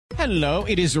Hello,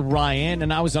 it is Ryan,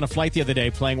 and I was on a flight the other day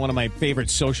playing one of my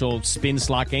favorite social spin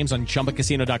slot games on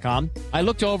ChumbaCasino.com. I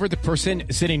looked over at the person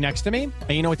sitting next to me, and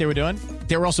you know what they were doing?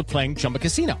 They were also playing Chumba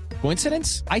Casino.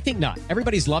 Coincidence? I think not.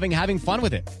 Everybody's loving having fun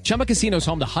with it. Chumba Casino is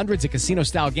home to hundreds of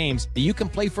casino-style games that you can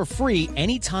play for free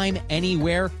anytime,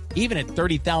 anywhere, even at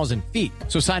 30,000 feet.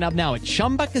 So sign up now at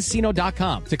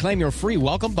ChumbaCasino.com to claim your free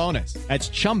welcome bonus. That's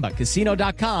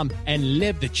ChumbaCasino.com and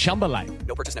live the Chumba life.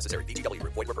 No purchase necessary. VGW.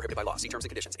 Void where prohibited by law. See terms and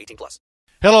conditions. 18+.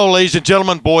 Hello, ladies and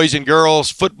gentlemen, boys and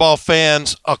girls, football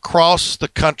fans across the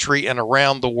country and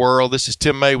around the world. This is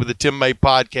Tim May with the Tim May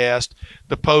Podcast,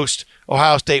 the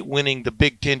post-Ohio State winning the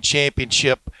Big Ten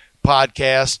Championship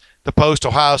podcast, the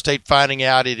post-Ohio State finding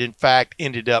out it, in fact,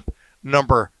 ended up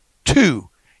number 2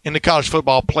 in the college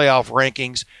football playoff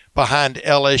rankings behind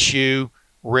LSU,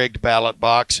 rigged ballot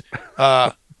box.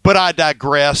 But I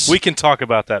digress. We can talk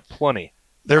about that plenty.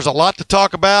 There's a lot to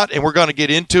talk about, and we're going to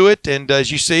get into it. And as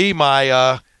you see,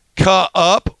 my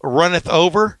cup runneth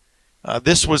over.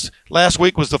 Last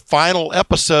week was the final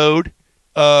episode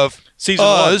of Season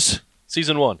 1.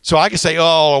 Season 1. So I can say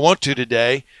all I want to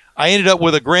today. I ended up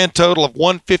with a grand total of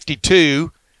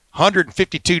 $152.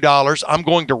 I'm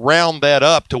going to round that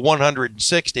up to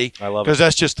 $160. I love it. Because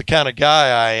that's just the kind of guy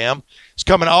I am. It's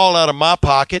coming all out of my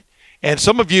pocket. And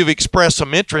some of you have expressed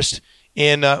some interest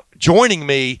in joining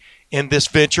me in this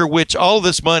venture, which all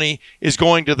this money is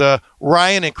going to the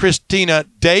Ryan and Christina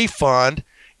Day Fund,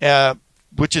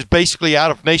 which is basically out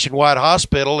of Nationwide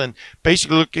Hospital and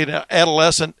basically looking at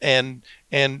adolescent and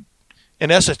in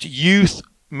essence youth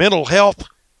mental health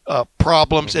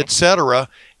problems, etc.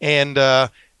 And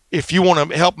if you want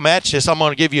to help match this, I'm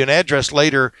going to give you an address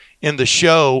later in the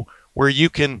show where you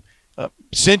can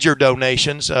send your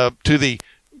donations to the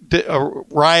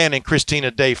Ryan and Christina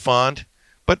Day Fund.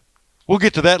 We'll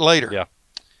get to that later. Yeah.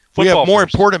 We have more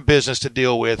first. important business to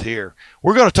deal with here.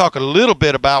 We're going to talk a little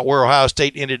bit about where Ohio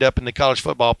State ended up in the college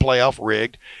football playoff,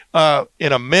 rigged,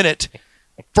 in a minute.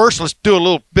 First, let's do a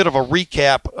little bit of a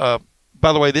recap.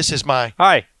 By the way, this is my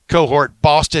cohort,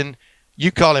 Boston.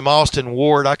 You call him Austin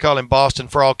Ward. I call him Boston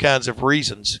for all kinds of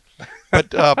reasons.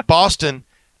 But Boston,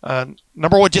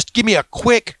 number one, just give me a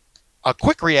quick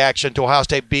reaction to Ohio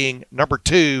State being number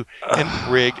 2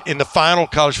 and rigged in the final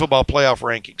college football playoff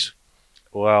rankings.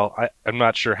 Well, I'm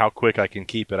not sure how quick I can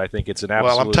keep it. I think it's an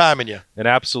absolute. Well, I'm timing you. An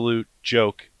absolute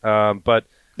joke. But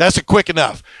that's a quick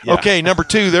enough. Yeah. Okay, number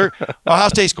 2, Ohio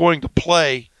State's going to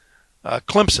play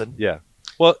Clemson. Yeah.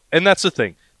 Well, and that's the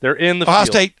thing. They're in the Ohio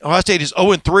field. Ohio State is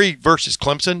 0-3 versus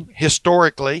Clemson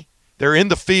historically. They're in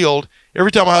the field.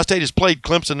 Every time Ohio State has played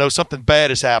Clemson, though, something bad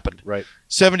has happened. Right.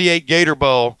 78 Gator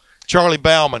Bowl. Charlie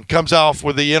Bauman comes off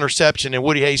with the interception, and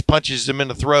Woody Hayes punches him in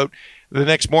the throat. The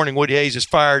next morning, Woody Hayes is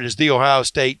fired as the Ohio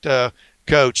State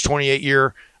coach,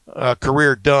 28-year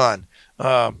career done.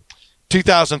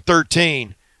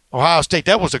 2013, Ohio State,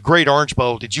 that was a great Orange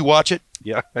Bowl. Did you watch it?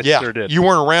 Yeah, I sure did. You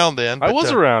weren't around then. I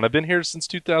was around. I've been here since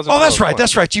 2000. Oh, that's right.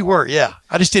 That's right. You were, yeah.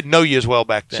 I just didn't know you as well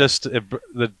back then. Just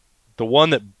the one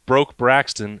that broke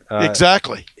Braxton.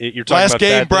 Exactly. You're talking Last about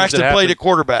game, bad Braxton things that played at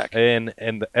quarterback. And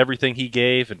everything he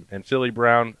gave, and Philly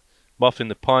Brown muffing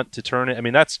the punt to turn it. I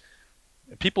mean, that's –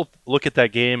 people look at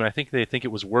that game, and I think they think it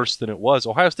was worse than it was.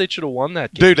 Ohio State should have won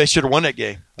that game. Dude, they should have won that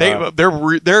game.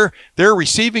 They're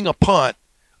receiving a punt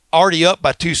already up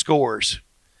by 2 scores.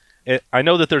 I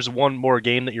know that there's one more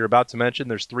game that you're about to mention.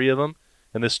 There's 3 of them,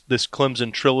 and this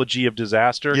Clemson trilogy of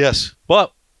disaster. Yes.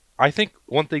 But I think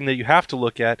one thing that you have to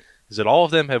look at is that all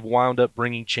of them have wound up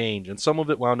bringing change, and some of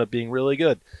it wound up being really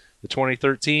good. The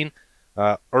 2013,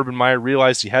 Urban Meyer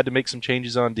realized he had to make some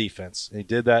changes on defense, and he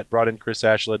did that, brought in Chris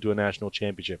Ash, led to a national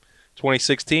championship.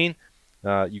 2016,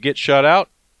 you get shut out.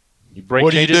 You bring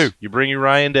what changes, do you do? You bring your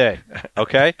Ryan Day,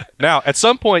 okay? Now, at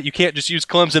some point, you can't just use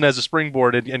Clemson as a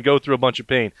springboard and go through a bunch of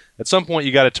pain. At some point,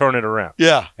 you got to turn it around.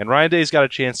 Yeah. And Ryan Day's got a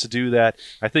chance to do that.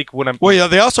 I think when I'm well, yeah,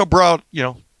 they also brought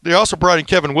in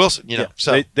Kevin Wilson.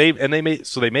 So they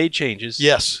made changes.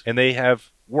 Yes, and they have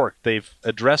worked. They've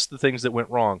addressed the things that went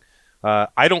wrong.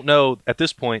 I don't know at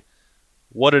this point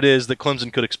what it is that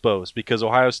Clemson could expose because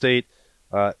Ohio State.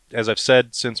 As I've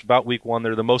said since about week 1,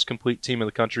 they're the most complete team in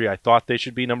the country. I thought they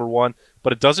should be number 1,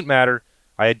 but it doesn't matter.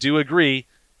 I do agree,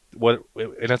 and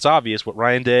it's obvious what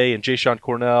Ryan Day and Jayshon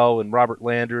Cornell and Robert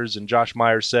Landers and Josh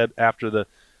Myers said after the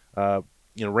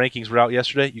rankings were out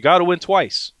yesterday. You got to win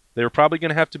twice. They were probably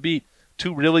going to have to beat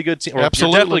 2 really good teams.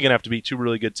 Absolutely, you're definitely going to have to beat 2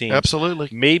 really good teams. Absolutely.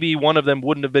 Maybe one of them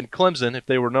wouldn't have been Clemson if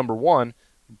they were number 1.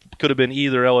 Could have been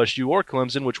either LSU or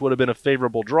Clemson, which would have been a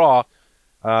favorable draw.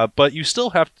 But you still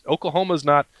have – Oklahoma's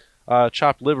not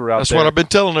chopped liver out there. That's what I've been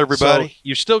telling everybody. So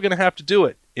you're still going to have to do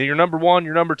it. You're number 1,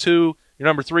 you're number 2. you're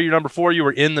number 3, you're number 4, you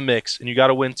were in the mix, and you got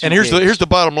to win 2 And games. here's the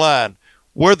bottom line.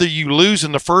 Whether you lose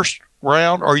in the first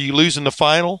round or you lose in the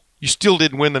final, you still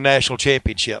didn't win the national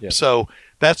championship. Yeah. So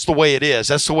that's the way it is.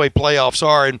 That's the way playoffs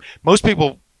are. And most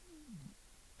people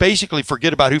basically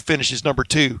forget about who finishes number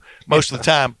 2 most of the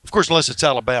time, of course, unless it's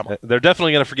Alabama. They're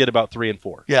definitely going to forget about 3 and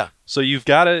 4. Yeah. So you've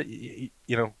got to,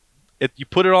 you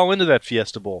put it all into that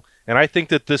Fiesta Bowl. And I think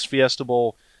that this Fiesta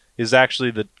Bowl is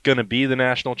actually going to be the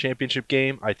national championship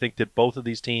game. I think that both of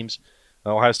these teams,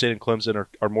 Ohio State and Clemson,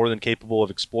 are more than capable of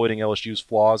exploiting LSU's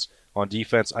flaws on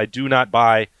defense. I do not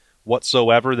buy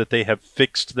whatsoever that they have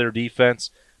fixed their defense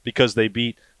because they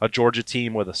beat a Georgia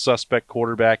team with a suspect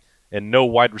quarterback and no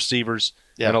wide receivers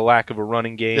and a lack of a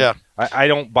running game. Yeah. I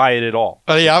don't buy it at all.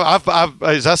 I've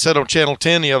as I said on Channel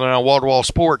 10 the other night on Wall to Wall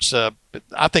Sports,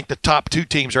 I think the top 2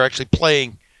 teams are actually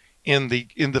playing in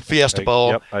the Fiesta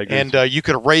Bowl, Yep, I agree and you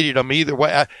could have rated them either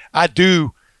way. I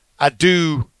do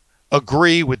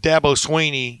agree with Dabo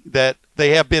Swinney that they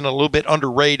have been a little bit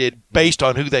underrated based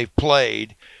on who they've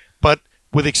played, but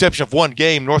with the exception of one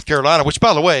game, North Carolina, which,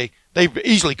 by the way, they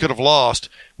easily could have lost,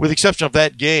 with the exception of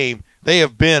that game, they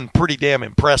have been pretty damn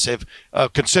impressive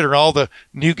considering all the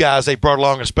new guys they brought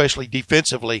along, especially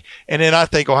defensively. And then I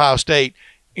think Ohio State,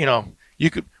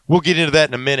 we'll get into that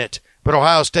in a minute, but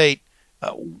Ohio State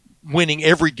winning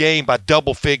every game by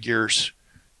double figures,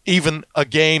 even a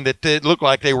game that it looked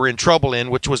like they were in trouble in,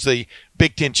 which was the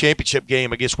Big Ten championship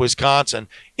game against Wisconsin,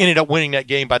 ended up winning that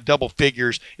game by double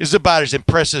figures, is about as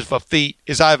impressive a feat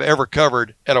as I've ever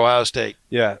covered at Ohio State.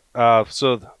 Yeah.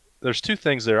 So there's 2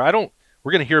 things there.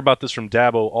 We're going to hear about this from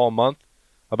Dabo all month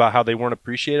about how they weren't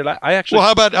appreciated. I actually.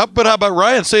 Well, how about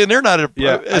Ryan saying they're not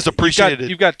as appreciated?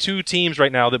 You've got 2 teams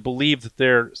right now that believe that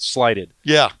they're slighted.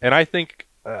 Yeah. And I think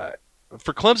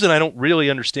for Clemson, I don't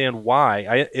really understand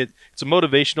why. It's a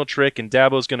motivational trick, and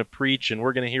Dabo's going to preach, and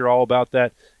we're going to hear all about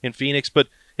that in Phoenix. But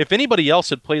if anybody else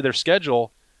had played their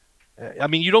schedule, I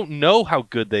mean, you don't know how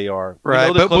good they are. Right.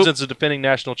 You know that Clemson's a defending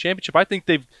national championship. I think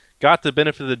they've got the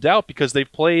benefit of the doubt because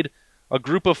they've played a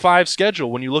group of 5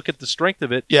 schedule when you look at the strength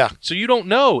of it. Yeah. So you don't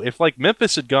know. If like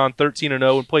Memphis had gone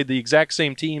 13-0 and played the exact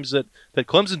same teams that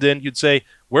Clemson did, you'd say,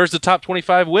 where's the top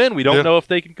 25 win? We don't know if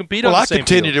they can compete on the same Well, I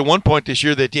contended field. at one point this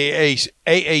year that the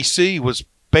AAC was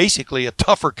basically a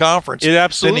tougher conference It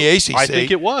absolutely, than the ACC. I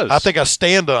think it was. I think I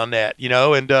stand on that,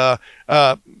 and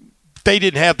they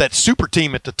didn't have that super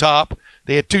team at the top.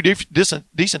 They had 2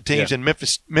 decent teams in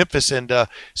Memphis and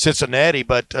Cincinnati,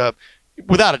 but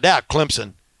without a doubt,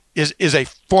 Clemson is a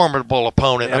formidable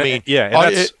opponent.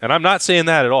 And I'm not saying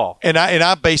that at all. And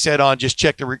I base that on just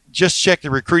check the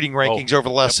recruiting rankings over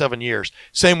the last 7 years.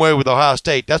 Same way with Ohio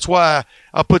State. That's why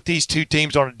I put these 2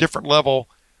 teams on a different level,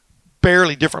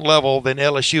 barely different level than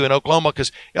LSU and Oklahoma,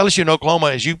 because LSU and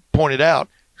Oklahoma, as you pointed out,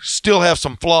 still have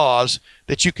some flaws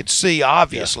that you can see,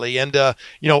 obviously. Yeah. And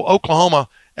Oklahoma,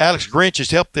 Alex Grinch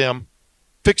has helped them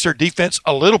fix their defense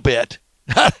a little bit.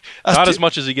 Not as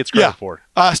much as he gets credit for.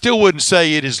 I still wouldn't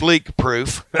say it is leak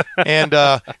proof. And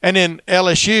then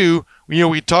LSU, we're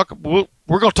going to talk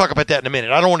about that in a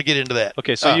minute. I don't want to get into that.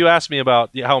 Okay, so you asked me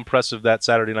about how impressive that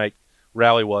Saturday night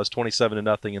rally was,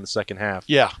 27-0 in the second half.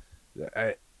 Yeah.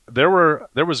 There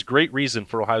was great reason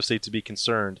for Ohio State to be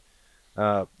concerned.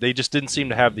 They just didn't seem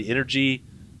to have the energy.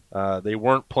 They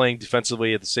weren't playing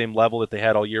defensively at the same level that they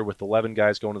had all year with 11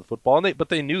 guys going to the football, but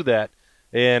they knew that.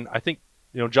 And I think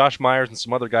Josh Myers and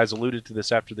some other guys alluded to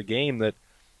this after the game, that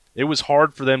it was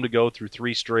hard for them to go through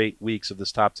 3 straight weeks of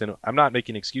this top 10. I'm not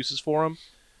making excuses for them,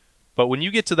 but when you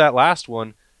get to that last one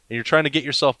and you're trying to get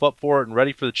yourself up for it and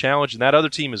ready for the challenge, and that other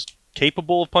team is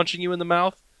capable of punching you in the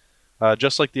mouth,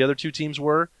 just like the other 2 teams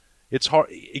were, it's hard.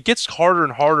 It gets harder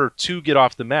and harder to get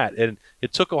off the mat, and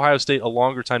it took Ohio State a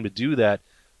longer time to do that.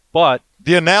 But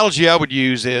the analogy I would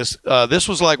use is this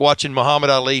was like watching Muhammad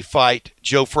Ali fight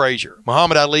Joe Frazier.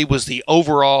 Muhammad Ali was the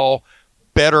overall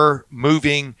better,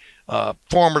 moving,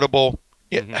 formidable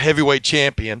heavyweight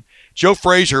champion. Joe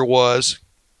Frazier was,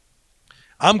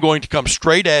 I'm going to come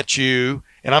straight at you,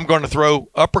 and I'm going to throw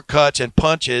uppercuts and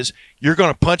punches. You're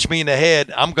going to punch me in the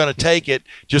head. I'm going to take it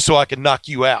just so I can knock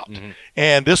you out. Mm-hmm.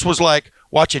 And this was like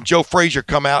watching Joe Frazier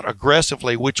come out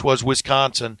aggressively, which was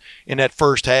Wisconsin in that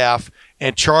first half,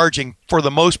 and charging for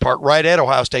the most part right at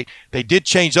Ohio State. They did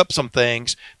change up some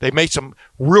things. They made some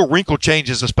real wrinkle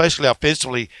changes, especially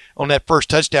offensively on that first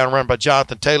touchdown run by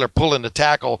Jonathan Taylor, pulling the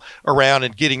tackle around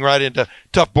and getting right into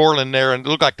Tough Borland there, and it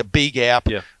looked like the B gap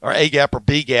or A gap or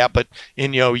B gap. But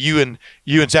you and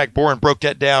Zach Boren broke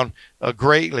that down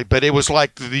greatly. But it was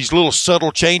like these little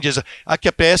subtle changes. I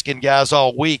kept asking guys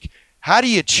all week, how do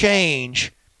you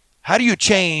change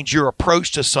your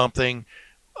approach to something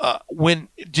when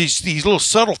these little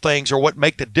subtle things are what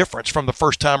make the difference from the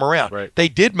first time around. Right. They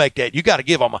did make that. You got to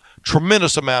give them a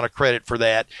tremendous amount of credit for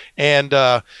that. And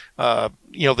the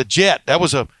jet, that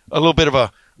was a little bit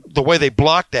of the way they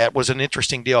blocked that was an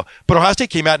interesting deal. But Ohio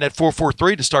State came out in that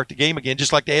 4-4-3 to start the game again,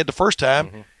 just like they had the first time.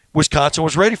 Mm-hmm. Wisconsin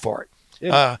was ready for it.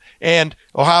 Yeah. And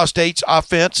Ohio State's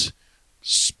offense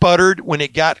sputtered when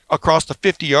it got across the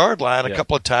 50-yard line a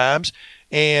couple of times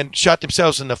and shot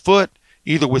themselves in the foot,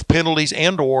 either with penalties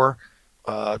and or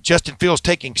Justin Fields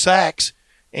taking sacks,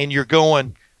 and you're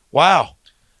going, wow,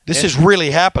 this is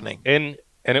really happening. And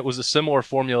it was a similar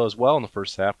formula as well in the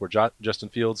first half where Justin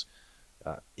Fields,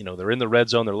 they're in the red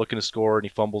zone, they're looking to score, and he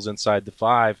fumbles inside the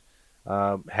 5.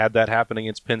 Had that happen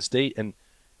against Penn State, and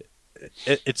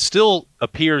it still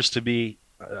appears to be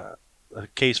a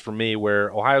case for me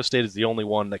where Ohio State is the only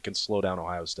one that can slow down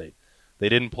Ohio State. They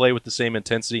didn't play with the same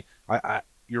intensity.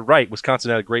 You're right,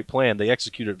 Wisconsin had a great plan. They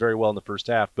executed very well in the first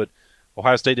half, but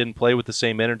Ohio State didn't play with the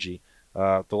same energy.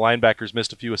 The linebackers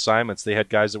missed a few assignments. They had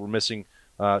guys that were missing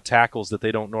tackles that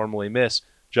they don't normally miss.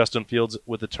 Justin Fields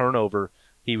with a turnover,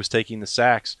 he was taking the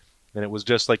sacks, and it was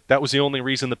just like that was the only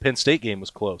reason the Penn State game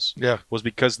was close. Yeah, was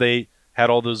because they had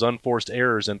all those unforced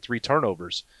errors and 3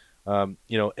 turnovers.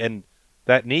 And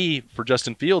that knee for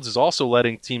Justin Fields is also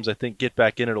letting teams, I think, get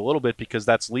back in it a little bit because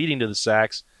that's leading to the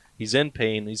sacks. He's in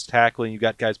pain. He's tackling. You've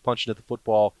got guys punching at the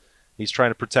football. He's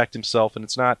trying to protect himself, and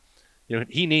it's not.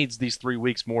 He needs these 3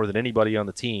 weeks more than anybody on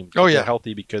the team to get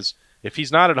healthy because if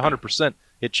he's not at 100%,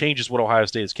 it changes what Ohio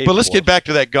State is capable of. But let's get back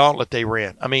to that gauntlet they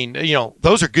ran. I mean,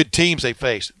 those are good teams they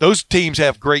faced. Those teams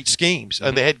have great schemes,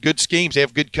 and they had good schemes. They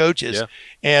have good coaches. Yeah.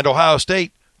 And Ohio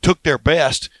State took their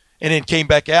best and then came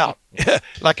back out.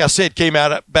 Like I said,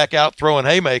 back out throwing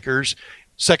haymakers.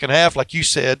 Second half, like you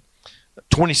said,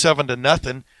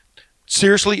 27-0.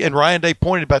 Seriously, and Ryan Day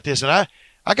pointed about this, and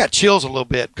I got chills a little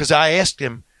bit because I asked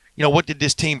him, what did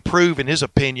this team prove in his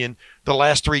opinion the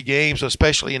last 3 games,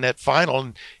 especially in that final?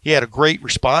 And he had a great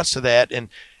response to that, and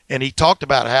he talked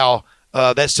about how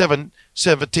that 17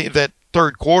 that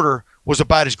third quarter was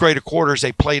about as great a quarter as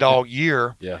they played all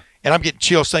year. Yeah. And I'm getting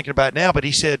chills thinking about it now, but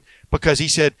he said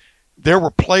there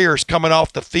were players coming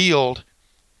off the field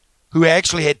who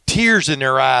actually had tears in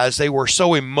their eyes. They were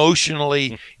so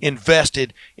emotionally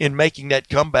invested in making that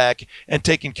comeback and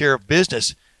taking care of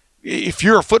business. If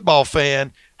you're a football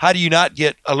fan, how do you not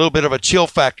get a little bit of a chill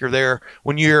factor there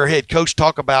when you hear a head coach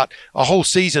talk about a whole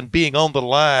season being on the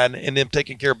line and them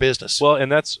taking care of business? Well,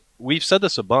 and we've said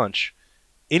this a bunch.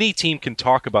 Any team can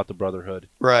talk about the brotherhood.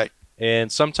 Right.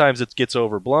 And sometimes it gets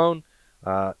overblown.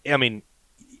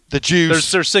 The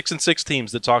Jews. There's 6 and 6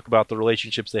 teams that talk about the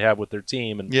relationships they have with their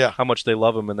team and how much they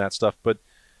love them and that stuff. But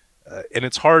and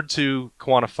it's hard to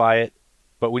quantify it.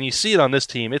 But when you see it on this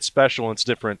team, it's special and it's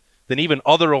different than even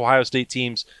other Ohio State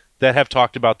teams that have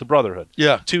talked about the brotherhood.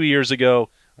 Yeah. 2 years ago,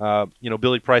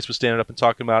 Billy Price was standing up and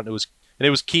talking about it, and it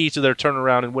was key to their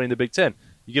turnaround and winning the Big Ten.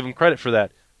 You give them credit for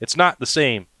that. It's not the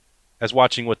same as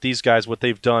watching what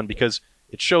they've done because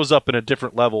it shows up in a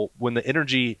different level when the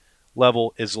energy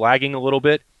level is lagging a little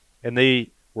bit, and they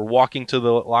were walking to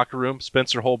the locker room.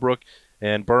 Spencer Holbrook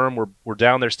and Berm were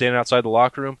down there standing outside the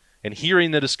locker room and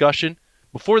hearing the discussion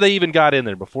before they even got in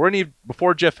there, before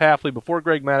Jeff Hafley, before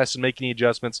Greg Madison making any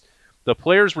adjustments. The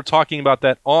players were talking about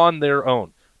that on their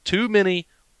own. Too many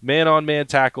man-on-man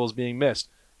tackles being missed.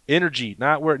 Energy,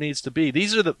 not where it needs to be.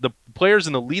 These are the players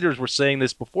and the leaders were saying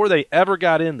this before they ever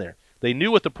got in there. They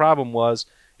knew what the problem was,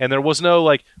 and there was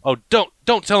no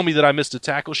don't tell me that I missed a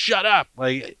tackle. Shut up.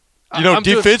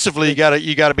 Defensively, you got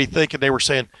to be thinking they were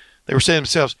saying to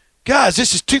themselves, guys,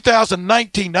 this is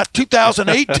 2019, not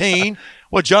 2018.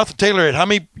 Well, Jonathan Taylor had how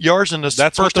many yards in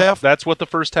the first half? That's what the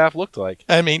first half looked like.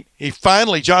 I mean,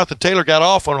 Jonathan Taylor got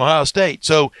off on Ohio State.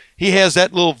 So he has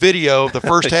that little video of the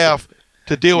first half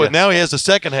to deal with. Now he has the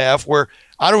second half where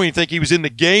I don't even think he was in the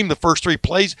game the first 3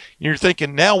 plays. And you're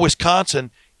thinking now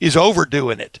Wisconsin is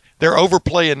overdoing it. They're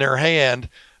overplaying their hand,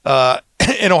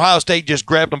 and Ohio State just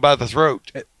grabbed them by the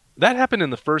throat. That happened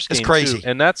in the first game, it's crazy. too.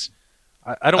 And that's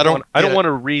I don't want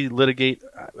to relitigate.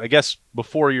 I guess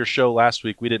before your show last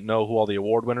week, we didn't know who all the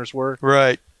award winners were.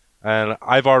 Right. And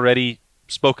I've already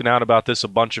spoken out about this a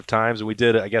bunch of times, and we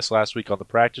did, I guess, last week on the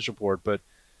practice report. But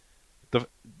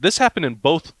this happened in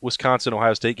both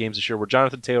Wisconsin-Ohio State games this year where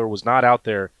Jonathan Taylor was not out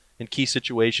there in key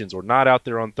situations or not out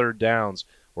there on third downs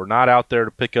or not out there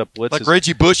to pick up blitzes. Like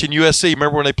Reggie Bush in USC.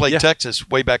 Remember when they played Texas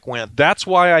way back when? That's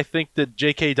why I think that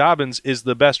J.K. Dobbins is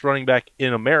the best running back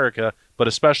in America, but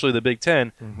especially the Big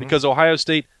Ten, because Ohio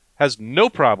State has no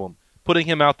problem putting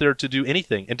him out there to do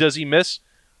anything. And does he miss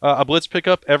a blitz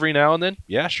pickup every now and then?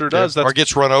 Yeah, sure does. Or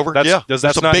gets run over. That's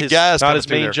some not big guys not his coming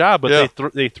through main there. job, but Yeah.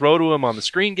 they throw to him on the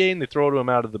screen game. They throw to him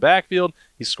out of the backfield.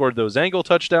 He scored those angle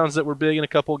touchdowns that were big in a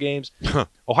couple of games.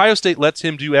 Ohio State lets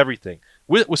him do everything.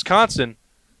 Wisconsin,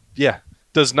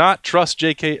 does not trust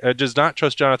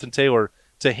Jonathan Taylor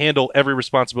to handle every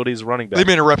responsibility as a running back. Let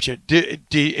me interrupt you.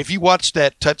 If you watch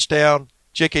that touchdown,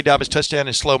 J.K. Dobbins touchdown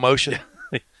in slow motion,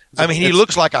 I mean, he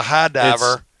looks like a high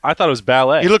diver. I thought it was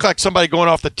ballet. He looked like somebody going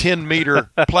off the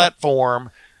 10-meter platform,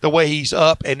 the way he's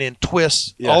up and then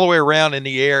twists all the way around in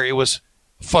the air. It was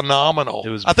phenomenal.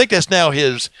 I think that's now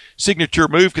his signature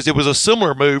move because it was a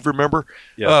similar move, remember,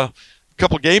 a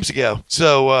couple of games ago.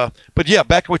 So, but,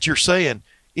 back to what you're saying.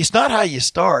 It's not how you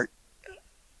start,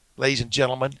 ladies and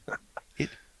gentlemen.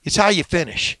 It's how you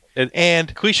finish.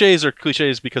 And cliches are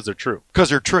cliches because they're true. Because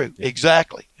they're true,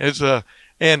 exactly.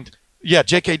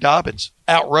 J.K. Dobbins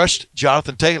outrushed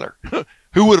Jonathan Taylor.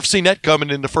 Who would have seen that coming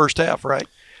in the first half, right?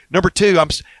 Number two,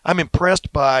 I'm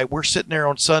impressed by, we're sitting there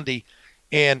on Sunday,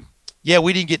 and,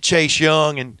 we didn't get Chase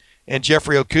Young and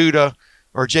Jeffrey Okudah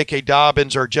or J.K.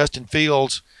 Dobbins or Justin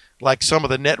Fields like some of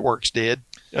the networks did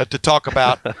to talk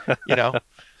about,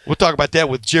 We'll talk about that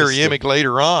with Jerry Emick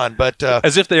later on. But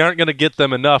as if they aren't going to get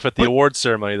them enough at the awards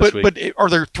ceremony this week. But are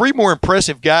there three more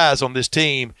impressive guys on this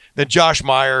team than Josh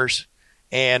Myers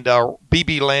and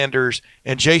B.B. Landers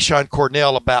and Jayshon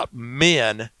Cornell about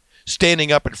men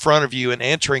standing up in front of you and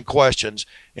answering questions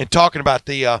and talking about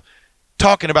the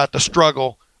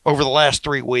struggle over the last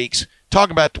 3 weeks,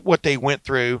 talking about what they went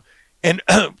through, and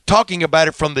talking about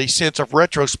it from the sense of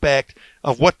retrospect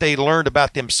of what they learned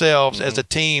about themselves as a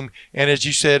team and, as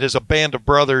you said, as a band of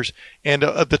brothers, and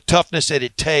the toughness that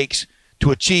it takes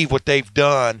to achieve what they've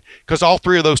done, because all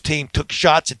three of those teams took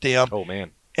shots at them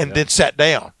and then sat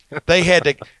down. They had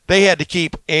to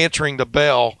keep answering the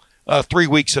bell 3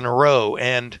 weeks in a row.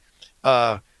 And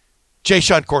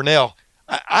Jayshon Cornell,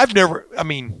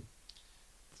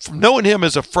 from knowing him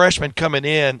as a freshman coming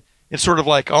in, and sort of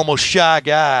like almost shy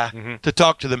guy to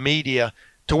talk to the media,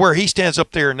 to where he stands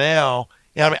up there now.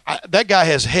 That guy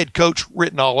has head coach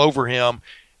written all over him,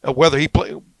 whether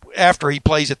after he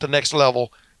plays at the next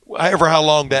level, however how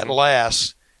long that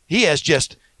lasts. He has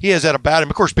that about him.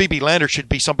 Of course, B.B. Landers should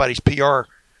be somebody's PR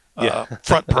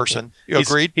front person. You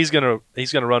agreed? He's gonna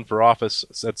run for office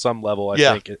at some level, I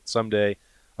think, someday.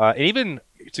 And even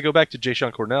to go back to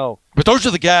Jayshon Cornell. But those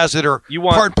are the guys that are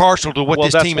part and parcel to what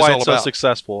this team is all about. That's why it's so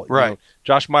successful. Right.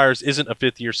 Josh Myers isn't a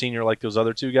fifth-year senior like those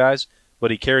other two guys, but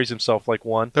he carries himself like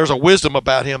one. There's a wisdom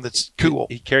about him that's cool.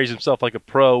 He carries himself like a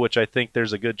pro, which I think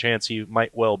there's a good chance he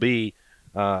might well be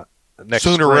next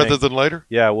sooner spring. rather than later.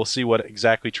 Yeah, we'll see what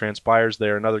exactly transpires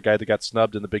there. Another guy that got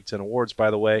snubbed in the Big Ten Awards, by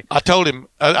the way. I told him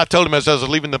as I was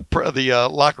leaving the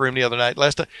locker room the other night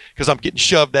last time, because I'm getting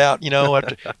shoved out.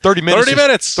 After 30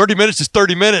 minutes. 30 minutes is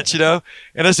 30 minutes. And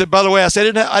I said, by the way, I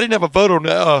didn't have a vote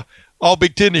on all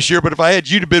Big Ten this year, but if I had,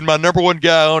 you'd have been my number one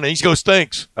guy on it. He goes,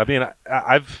 thanks. He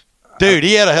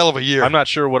had a hell of a year. I'm not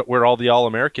sure where all the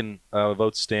All-American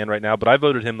votes stand right now, but I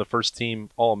voted him the first team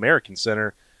All-American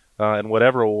center in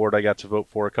whatever award I got to vote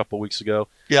for a couple weeks ago.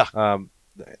 Yeah.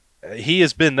 He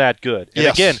has been that good. And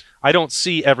again, I don't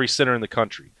see every center in the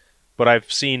country, but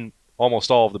I've seen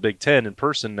almost all of the Big Ten in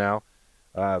person now.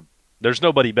 There's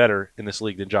nobody better in this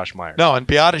league than Josh Myers. No, and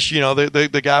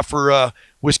Biotis, the guy for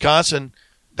Wisconsin,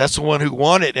 that's the one who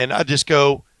won it. And I just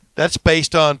go, that's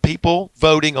based on people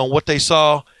voting on what they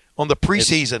saw on the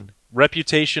preseason.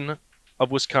 Reputation of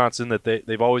Wisconsin that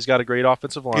they've always got a great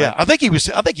offensive line. Yeah, I think he's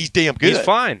damn good.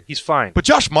 He's fine. But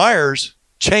Josh Myers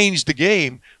changed the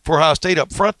game for Ohio State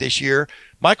up front this year.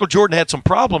 Michael Jordan had some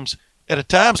problems at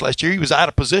times last year. He was out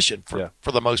of position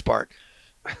for the most part.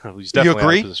 He's definitely you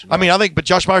agree? Out of position, but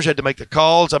Josh Myers had to make the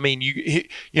calls.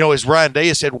 As Ryan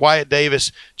Day said, Wyatt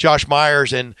Davis, Josh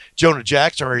Myers, and Jonah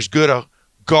Jackson are as good a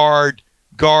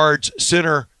guards,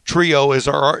 center trio as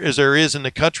there is in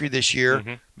the country this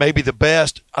year. Maybe the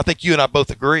best. I think you and I both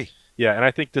agree. Yeah, and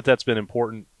I think that's been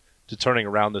important to turning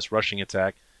around this rushing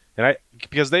attack. And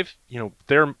because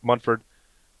they're Munford,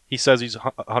 he says he's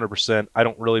 100%. I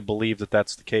don't really believe that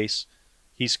that's the case.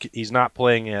 He's not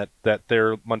playing at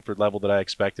their Munford level that I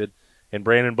expected. And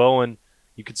Brandon Bowen,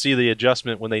 you could see the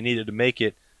adjustment when they needed to make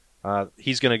it.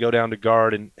 He's going to go down to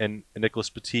guard, and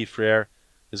Nicholas Petit-Frere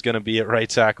is going to be at right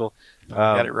tackle.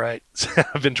 Got it right. I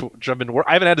haven't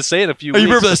had to say it in a few weeks. You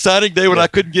remember that signing day when I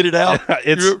couldn't get it out?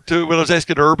 When I was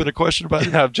asking Urban a question about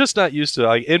it? Yeah, I'm just not used to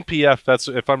it. NPF, that's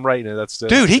if I'm writing it. That's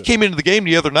dude, he came into the game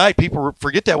the other night. People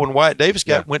forget that when Wyatt Davis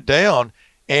went down,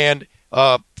 and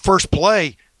first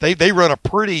play, they run a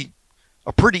pretty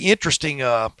interesting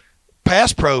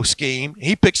pass pro scheme.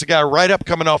 He picks the guy right up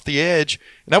coming off the edge,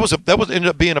 and that was ended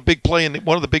up being a big play,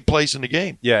 one of the big plays in the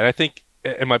game. Yeah, and I think,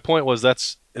 and my point was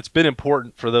it's been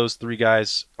important for those three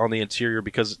guys on the interior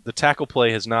because the tackle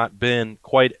play has not been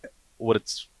quite what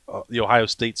it's the Ohio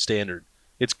State standard.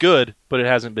 It's good, but it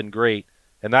hasn't been great,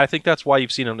 and I think that's why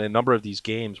you've seen in a number of these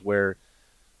games where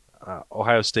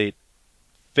Ohio State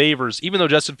favors, even though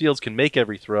Justin Fields can make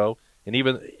every throw, and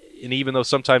even though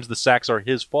sometimes the sacks are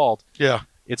his fault. Yeah.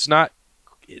 It's not.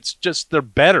 It's just they're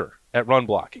better at run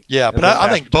blocking. Yeah, but I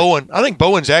think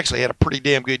Bowen's actually had a pretty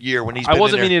damn good year when he's been I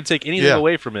wasn't in there. meaning to take anything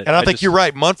away from it. And I think you're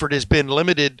right. Munford has been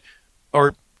limited,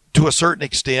 or to a certain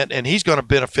extent, and he's going to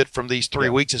benefit from these 3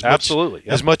 weeks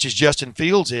as much as Justin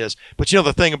Fields is. But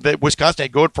the thing that Wisconsin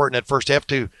had going for it in that first half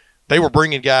too, they were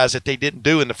bringing guys that they didn't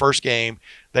do in the first game.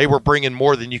 They were bringing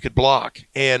more than you could block,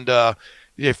 and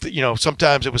if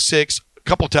sometimes it was 6, a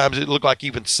couple of times it looked like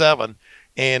even 7.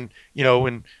 And,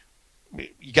 when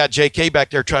you got J.K.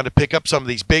 back there trying to pick up some of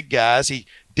these big guys, he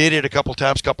did it a couple of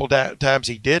times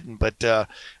he didn't. But, that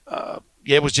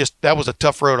was a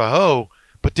tough row to hoe.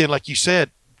 But then, like you said,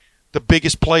 the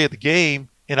biggest play of the game,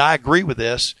 and I agree with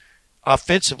this,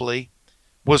 offensively,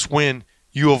 was when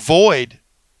you avoid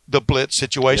the blitz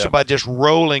situation by just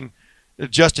rolling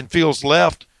Justin Fields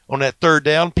left on that third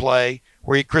down play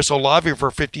where he Chris Olave for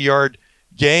a 50-yard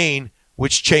gain,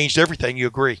 which changed everything. You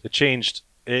agree? It changed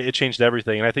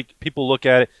everything. And I think people look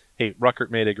at it, hey,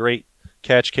 Ruckert made a great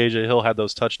catch. KJ Hill had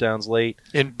those touchdowns late.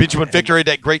 And Benjamin Victor had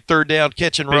that great third down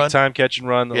catch and run. Big time catch and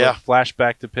run. The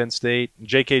flashback to Penn State.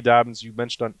 J.K. Dobbins, you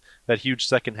mentioned on that huge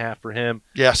second half for him.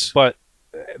 Yes. But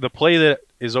the play that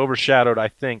is overshadowed, I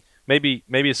think, maybe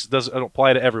it doesn't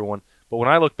apply to everyone, but when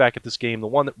I look back at this game, the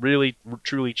one that really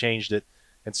truly changed it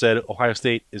and said Ohio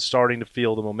State is starting to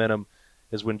feel the momentum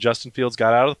is when Justin Fields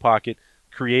got out of the pocket,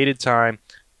 created time.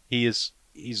 He's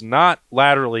not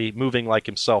laterally moving like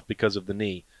himself because of the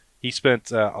knee. He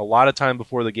spent a lot of time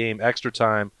before the game, extra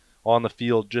time on the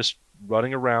field, just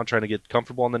running around trying to get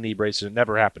comfortable on the knee brace, and it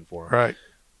never happened for him. Right.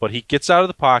 But he gets out of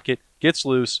the pocket, gets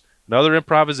loose, another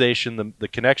improvisation, the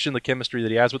connection, the chemistry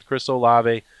that he has with Chris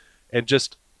Olave, and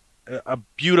just a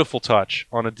beautiful touch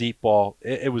on a deep ball.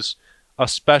 It was a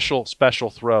special, special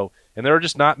throw. And there are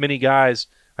just not many guys.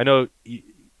 I know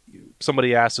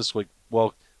somebody asked us, like,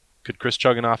 well, could Chris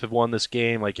Chugunov have won this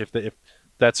game? Like, if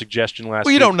that suggestion last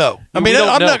week. You don't know. I mean,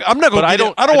 I'm not going to. I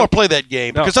don't want to play that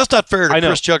game because that's not fair to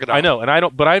Chris Chugunov. I know, and I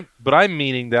don't. But I'm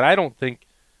meaning that I don't think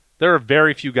there are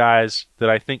very few guys that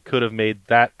I think could have made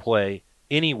that play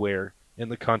anywhere in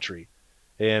the country.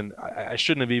 And I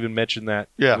shouldn't have even mentioned that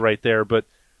right there, but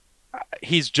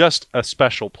he's just a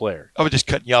special player. I was just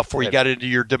cutting you off before you got into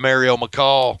your Demario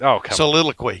McCall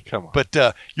soliloquy. Come on.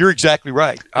 But you're exactly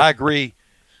right. I agree.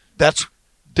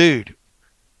 Dude,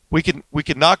 we can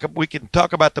talk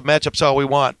about the matchups all we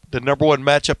want. The number one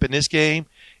matchup in this game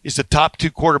is the top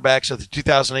two quarterbacks of the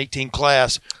 2018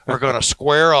 class are going to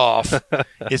square off.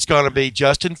 It's going to be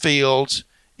Justin Fields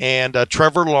and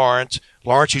Trevor Lawrence.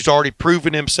 Lawrence, who's already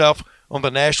proven himself on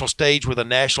the national stage with a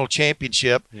national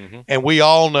championship. Mm-hmm. And we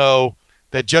all know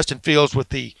that Justin Fields, with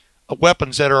the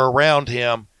weapons that are around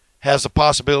him, has the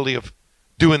possibility of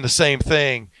doing the same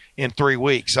thing in 3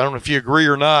 weeks. I don't know if you agree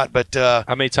or not, but how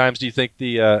many times do you think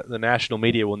the national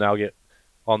media will now get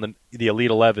on the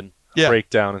Elite 11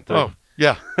 breakdown and Oh,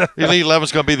 yeah. Elite 11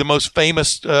 is going to be the most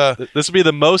famous. This will be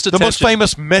the most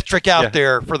famous metric out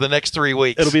there for the next 3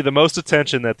 weeks. It'll be the most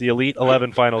attention that the Elite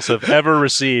 11 finals have ever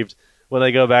received when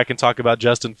they go back and talk about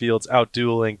Justin Fields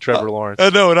out-dueling Trevor Lawrence. I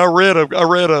know, and I read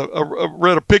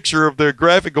a picture of the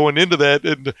graphic going into that,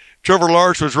 and Trevor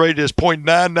Lawrence was rated as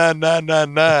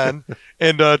 .99999,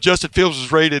 and Justin Fields was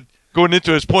rated going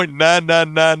into his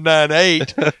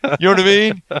 .99998. You know what I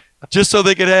mean? Just so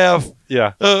they could have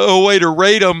a way to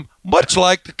rate them, much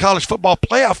like the College Football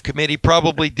Playoff Committee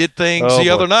probably did things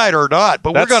other night or not.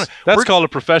 But that's called a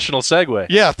professional segue.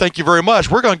 Yeah, thank you very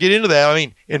much. We're going to get into that. I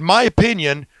mean, in my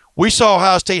opinion, we saw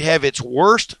Ohio State have its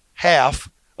worst half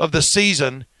of the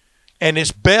season and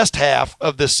its best half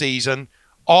of the season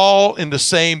all in the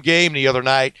same game the other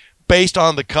night based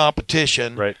on the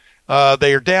competition. Right.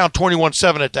 They are down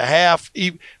 21-7 at the half.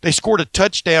 They scored a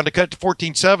touchdown to cut it to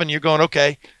 14-7. You're going,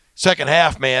 okay, second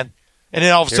half, man. And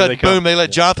then all of a sudden, boom, they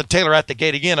let Jonathan Taylor out the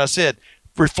gate again. I said,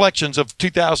 reflections of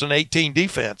 2018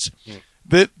 defense.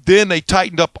 Then they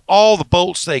tightened up all the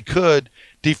bolts they could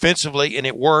defensively, and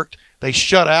it worked. They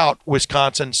shut out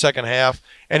Wisconsin second half.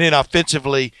 And then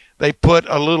offensively, they put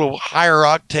a little higher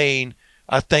octane,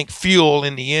 I think, fuel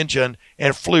in the engine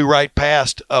and flew right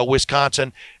past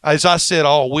Wisconsin. As I said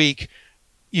all week,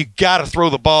 you got to throw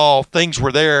the ball. Things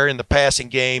were there in the passing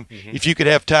game. Mm-hmm. If you could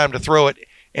have time to throw it,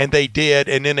 and they did,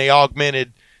 and then they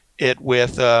augmented it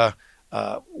with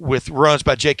runs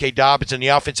by J.K. Dobbins and the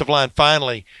offensive line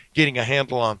finally getting a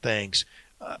handle on things.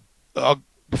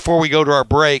 Before we go to our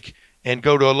break and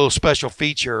go to a little special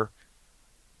feature,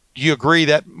 do you agree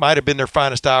that might have been their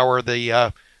finest hour,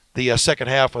 the second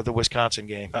half of the Wisconsin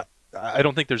game? I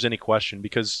don't think there's any question,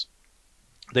 because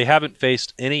they haven't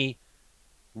faced any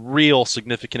real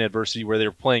significant adversity where they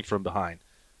were playing from behind.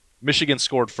 Michigan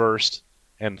scored first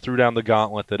and threw down the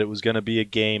gauntlet that it was going to be a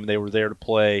game they were there to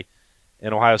play,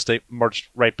 and Ohio State marched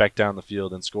right back down the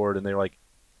field and scored, and they were like,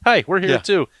 hey, we're here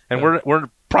too, and we're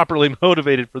properly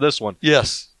motivated for this one.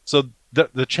 Yes. So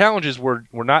the challenges were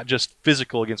not just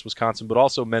physical against Wisconsin, but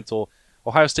also mental.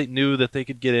 Ohio State knew that they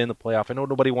could get in the playoff. I know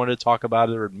nobody wanted to talk about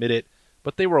it or admit it,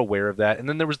 but they were aware of that. And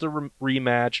then there was the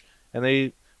rematch, and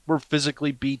they were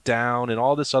physically beat down and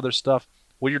all this other stuff.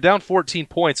 Well, you're down 14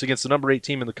 points against the number 8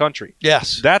 team in the country.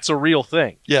 Yes. That's a real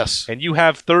thing. Yes. And you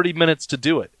have 30 minutes to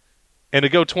do it. And to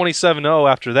go 27-0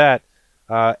 after that,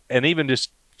 and even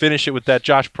just finish it with that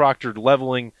Josh Proctor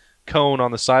leveling cone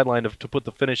on the sideline to put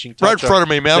the finishing touch right in front of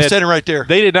me, man. I'm standing right there.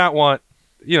 They did not want,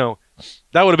 that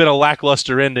would have been a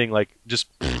lackluster ending, like just.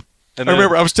 And I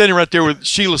remember I was standing right there with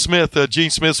Sheila Smith, Gene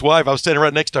Smith's wife. I was standing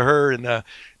right next to her and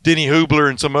Denny Hubler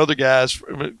and some other guys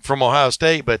from Ohio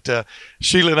State. But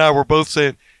Sheila and I were both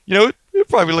saying, it'd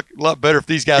probably look a lot better if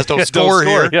these guys don't score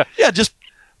here. Yeah, just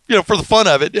for the fun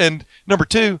of it. And number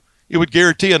two, it would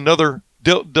guarantee another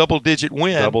double-digit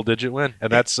win. Double-digit win, and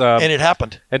that's and it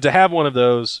happened. And to have one of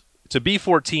those, to be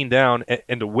 14 down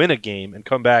and to win a game and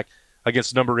come back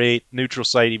against number 8 neutral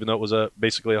site, even though it was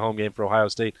basically a home game for Ohio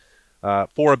State.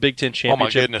 For a Big Ten championship. Oh, my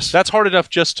goodness. That's hard enough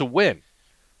just to win.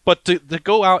 But to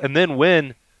go out and then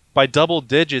win by double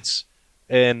digits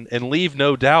and leave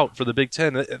no doubt for the Big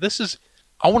Ten, this is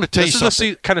I want to tell you something. This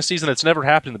is the kind of season that's never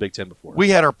happened in the Big Ten before. We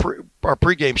had our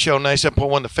pregame show,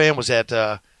 97.1 The Fan,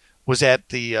 was at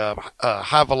the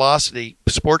High Velocity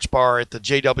Sports Bar at the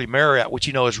JW Marriott, which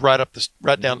is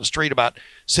right down the street, about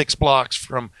 6 blocks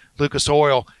from Lucas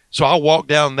Oil. So I walked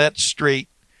down that street.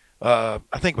 I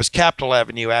think it was Capitol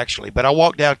Avenue, actually. But I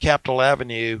walked down Capitol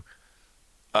Avenue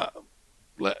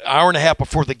hour and a half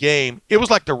before the game. It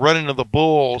was like the running of the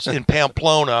Bulls in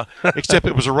Pamplona, except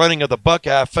it was a running of the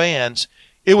Buckeye fans.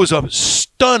 It was a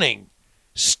stunning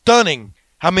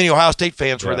how many Ohio State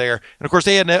fans were there. And, of course,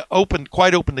 they hadn't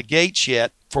quite opened the gates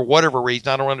yet for whatever reason.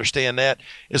 I don't understand that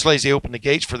as late as they opened the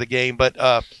gates for the game. But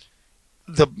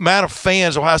the amount of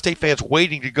fans, Ohio State fans,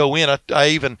 waiting to go in, I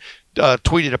even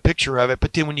tweeted a picture of it.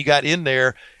 But then when you got in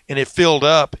there and it filled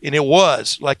up, and it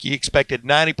was like you expected,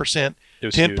 90%,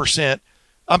 10%. Huge.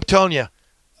 I'm telling you,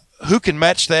 who can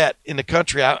match that in the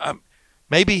country?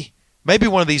 Maybe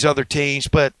one of these other teams,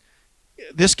 but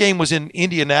this game was in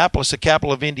Indianapolis, the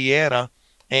capital of Indiana,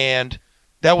 and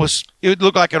it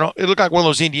looked like one of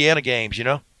those Indiana games,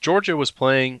 Georgia was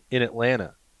playing in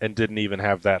Atlanta and didn't even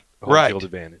have that home field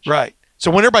advantage. Right.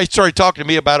 So when everybody started talking to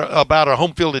me about a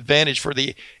home field advantage for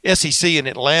the SEC in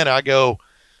Atlanta, I go,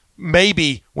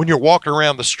 maybe when you're walking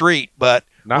around the street, but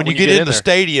when you get in the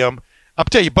stadium, I'll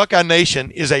tell you, Buckeye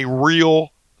Nation is a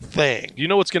real thing. You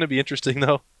know what's going to be interesting,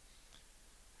 though?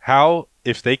 How,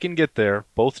 if they can get there,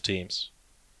 both teams,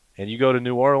 and you go to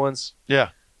New Orleans. Yeah.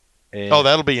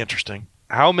 That'll be interesting.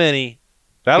 How many?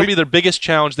 That'll be their biggest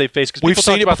challenge they face. Because people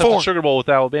talked about the Sugar Bowl with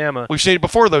Alabama. We've seen it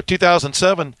before, though.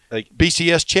 2007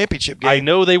 BCS championship game. I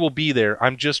know they will be there.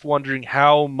 I'm just wondering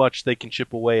how much they can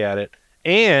chip away at it.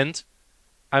 And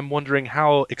I'm wondering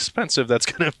how expensive that's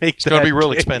going to make. It's going to be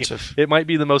real expensive. It might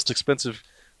be the most expensive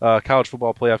college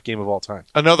football playoff game of all time.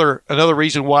 Another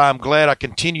reason why I'm glad I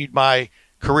continued my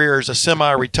career as a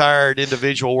semi-retired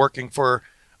individual working for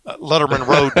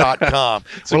LettermanRoad.com.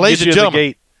 So well, ladies and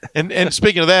gentlemen, and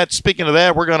speaking of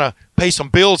that, we're going to pay some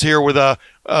bills here with a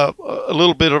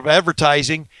little bit of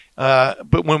advertising.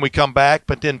 But when we come back,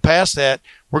 but then past that,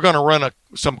 we're going to run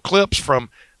some clips from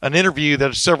an interview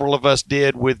that several of us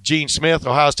did with Gene Smith,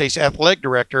 Ohio State's athletic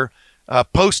director,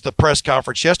 post the press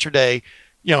conference yesterday.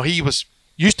 He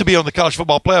used to be on the college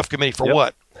football playoff committee for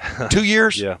what, 2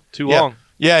 years? Yeah, too long.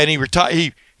 Yeah, and he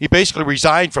retired. He basically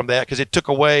resigned from that because it took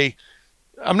away.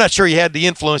 I'm not sure he had the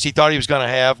influence he thought he was going to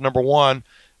have. Number one,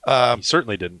 he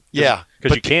certainly didn't. Yeah,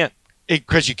 because you can't.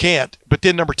 Because you can't. But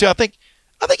then number two, I think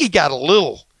he got a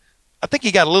little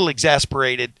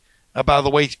exasperated by the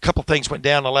way a couple things went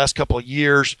down the last couple of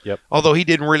years. Yep. Although he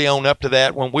didn't really own up to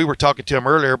that when we were talking to him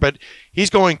earlier. But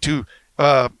he's going to,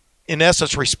 in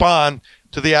essence, respond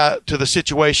to the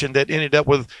situation that ended up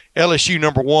with LSU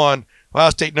number 1, Ohio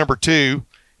State number 2.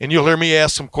 And you'll hear me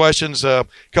ask some questions. A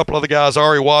couple other guys,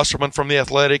 Ari Wasserman from The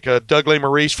Athletic, Doug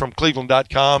LeMaurice from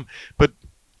Cleveland.com. But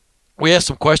we asked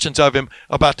some questions of him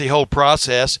about the whole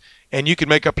process, and you can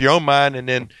make up your own mind. And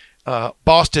then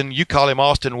Boston, you call him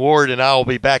Austin Ward, and I will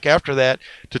be back after that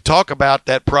to talk about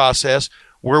that process,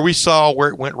 where we saw where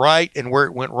it went right and where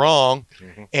it went wrong,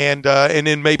 and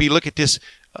then maybe look at this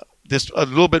a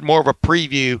little bit more of a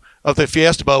preview of the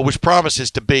Fiesta Bowl, which promises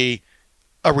to be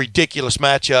a ridiculous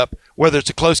matchup. Whether it's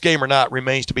a close game or not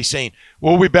remains to be seen.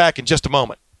 We'll be back in just a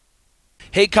moment.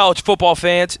 Hey, college football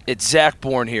fans, it's Zach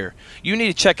Bourne here. You need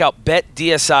to check out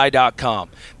BetDSI.com.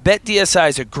 BetDSI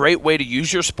is a great way to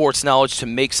use your sports knowledge to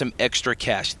make some extra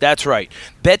cash. That's right.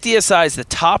 BetDSI is the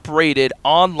top-rated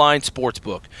online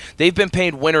sportsbook. They've been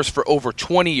paying winners for over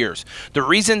 20 years. The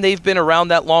reason they've been around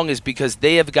that long is because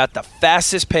they have got the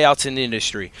fastest payouts in the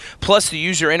industry. Plus, the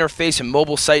user interface and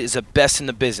mobile site is the best in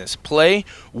the business. Play,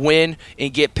 win,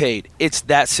 and get paid. It's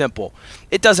that simple.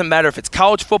 It doesn't matter if it's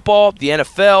college football, the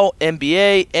NFL,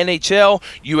 NBA, NHL,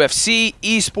 UFC,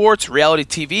 esports, reality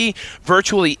TV,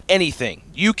 virtually anything.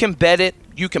 You can bet it.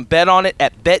 You can bet on it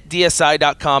at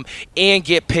BetDSI.com and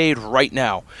get paid right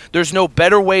now. There's no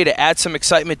better way to add some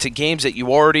excitement to games that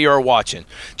you already are watching.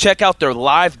 Check out their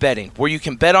live betting, where you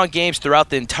can bet on games throughout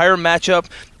the entire matchup,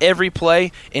 every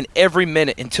play, and every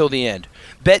minute until the end.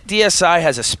 BetDSI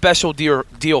has a special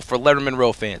deal for Letterman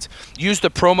Row fans. Use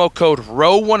the promo code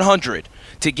ROW100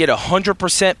 to get a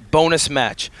 100% bonus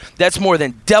match. That's more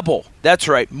than double. That's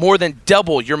right, more than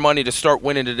double your money to start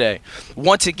winning today.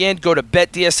 Once again, go to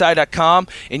BetDSI.com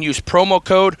and use promo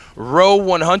code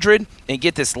ROW100 and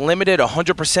get this limited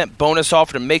 100% bonus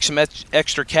offer to make some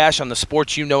extra cash on the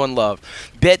sports you know and love.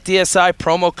 BetDSI,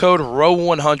 promo code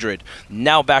ROW100.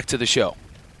 Now back to the show.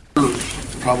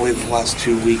 Probably the last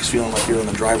 2 weeks feeling like you're in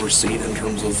the driver's seat in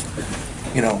terms of,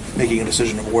 making a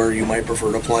decision of where you might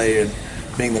prefer to play and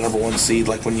being the number one seed.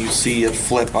 Like, when you see it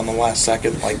flip on the last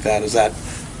second like that, is that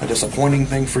a disappointing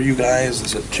thing for you guys?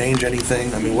 Does it change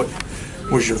anything? I mean, what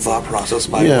was your thought process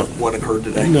by what occurred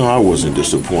today? No, I wasn't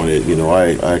disappointed.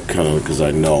 I kind of, because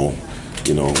I know,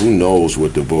 who knows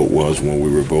what the vote was when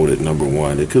we were voted number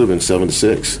one. It could have been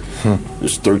 7-6.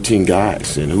 There's 13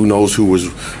 guys, and who knows who was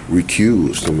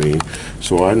recused.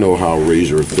 So I know how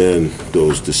razor thin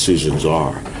those decisions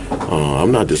are.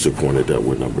 I'm not disappointed that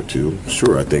we're number two.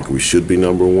 Sure, I think we should be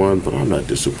number one, but I'm not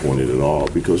disappointed at all,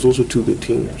 because those are two good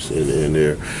teams. And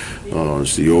they're,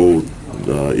 it's the old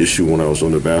issue when I was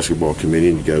on the basketball committee,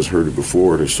 and you guys heard it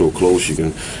before, they're so close you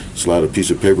can slide a piece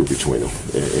of paper between them.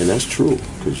 And that's true,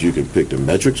 because you can pick the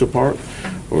metrics apart,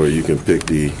 or you can pick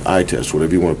the eye test,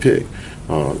 whatever you want to pick.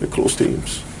 They're close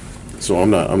teams. So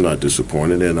I'm not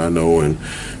disappointed, and I know in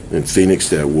Phoenix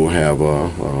that we'll have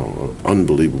an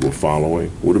unbelievable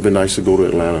following. Would have been nice to go to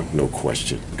Atlanta, no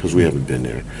question, because we haven't been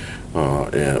there.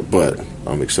 But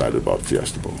I'm excited about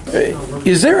Fiesta Bowl.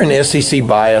 Is there an SEC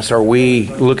bias? Are we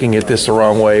looking at this the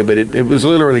wrong way? But it was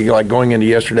literally like going into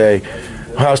yesterday,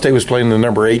 Ohio State was playing the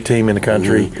number 8 team in the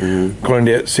country, according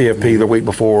to CFP the week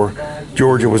before.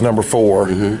 Georgia was number 4.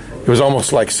 It was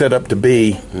almost like set up to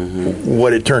be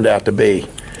what it turned out to be.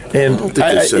 And I don't think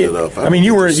they set it up.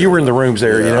 You were in the rooms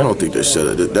there. I don't think they set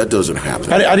it. That doesn't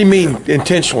happen. I didn't mean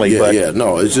intentionally.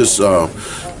 No, it's just the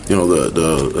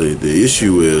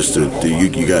issue is that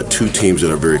you got two teams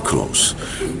that are very close.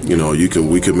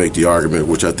 We could make the argument,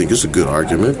 which I think is a good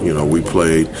argument. We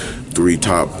played 3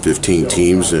 top 15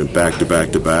 teams and back to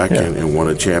back and won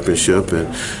a championship.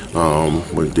 And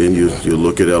but then you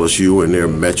look at LSU and their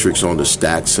metrics on the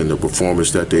stats and the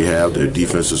performance that they have. Their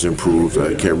defense has improved.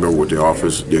 I can't remember what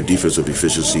their defensive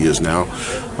efficiency is now,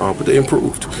 but they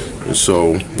improved. And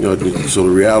so, so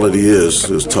the reality is,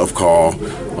 it's a tough call.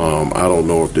 I don't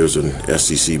know if there's an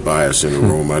SEC bias in the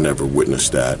room. I never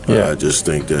witnessed that. I just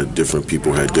think that different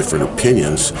people had different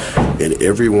opinions, and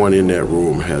everyone in that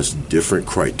room has different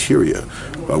criteria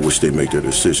by which they make their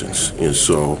decisions. And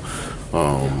so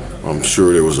I'm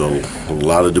sure there was a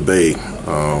lot of debate,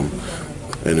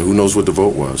 and who knows what the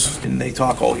vote was. And they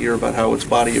talk all year about how it's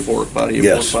body of work, body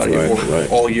of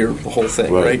work, all year, the whole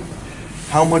thing, right?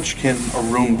 How much can a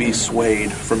room be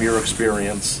swayed, from your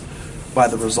experience, by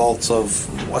the results of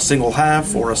a single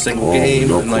half or a single game?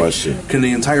 No question. Can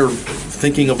the entire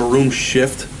thinking of a room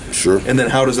shift? Sure. And then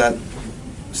how does that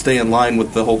stay in line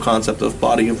with the whole concept of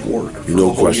body of work for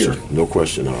the whole year? No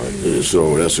question, Howard.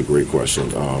 So that's a great question.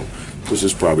 This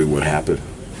is probably what happened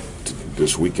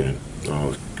this weekend.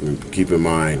 Keep in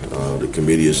mind, the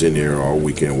committee is in there all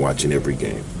weekend watching every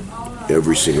game.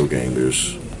 Every single game.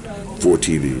 There's 4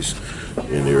 TVs,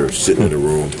 and they're sitting in the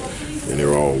room, and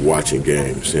they're all watching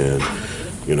games. And,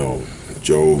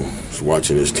 Joe's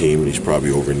watching his team, and he's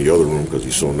probably over in the other room because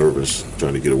he's so nervous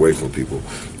trying to get away from people.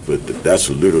 But that's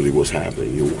literally what's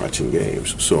happening. You're watching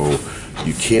games. So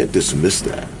you can't dismiss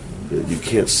that. You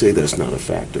can't say that's not a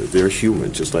factor. They're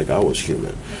human, just like I was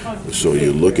human. So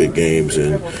you look at games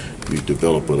and you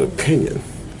develop an opinion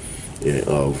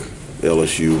of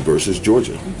LSU versus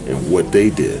Georgia and what they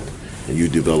did. And you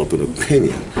develop an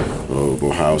opinion of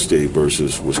Ohio State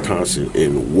versus Wisconsin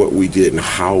and what we did and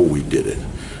how we did it.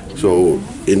 So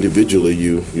individually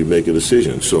you make a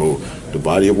decision. So the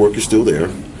body of work is still there.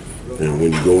 And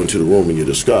when you go into the room and you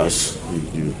discuss,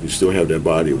 you still have that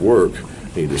body of work.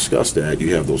 And you discuss that,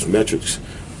 you have those metrics,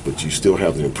 but you still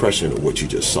have the impression of what you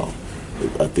just saw.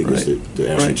 I think that's the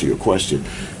answer to your question.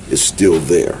 Is still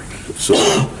there. So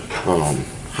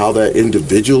how that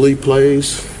individually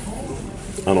plays,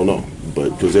 I don't know, but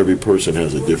because every person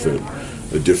has a different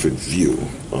view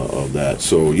of that.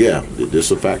 So yeah,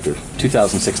 it's a factor.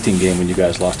 2016 game when you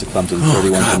guys lost to Clemson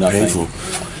 31-0. Painful.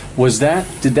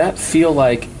 Did that feel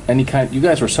like any kind? You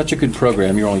guys were such a good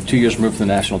program. You're only 2 years removed from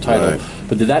the national title, Right.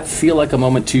 but did that feel like a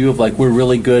moment to you of like, we're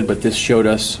really good, but this showed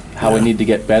us how we need to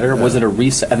get better? Was it a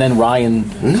reset? And then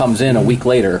Ryan comes in a week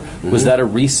later. Was that a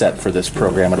reset for this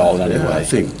program at all in any way? I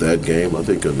think that game, I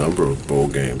think a number of bowl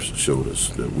games showed us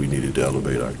that we needed to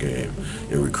elevate our game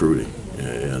in recruiting.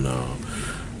 And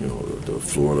the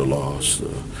Florida loss, the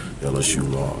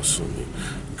LSU loss, and the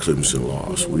Clemson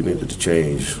loss. We needed to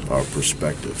change our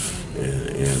perspective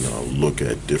and look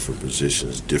at different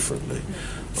positions differently.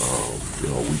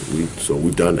 So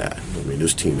we've done that. I mean,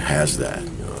 this team has that.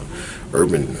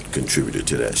 Urban contributed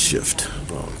to that shift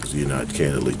because he and I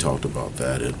candidly talked about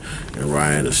that, and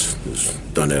Ryan has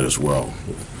done that as well.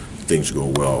 If things go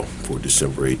well for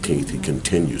December 18th, he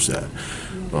continues that.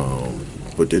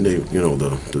 But then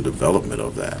the development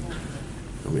of that.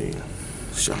 I mean,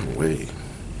 Sean Wade.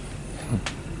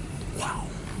 Wow.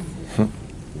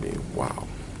 Wow.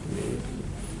 I mean,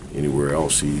 anywhere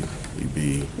else he'd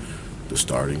be the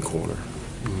starting corner.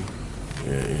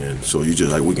 And so you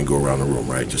just we can go around the room,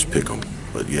 right? Just pick them.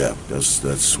 But yeah,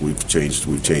 that's we've changed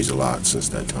a lot since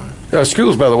that time.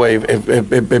 Schools, by the way,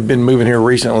 have been moving here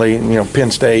recently.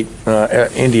 Penn State,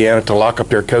 Indiana, to lock up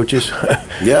their coaches.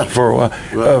 Yeah. For a while.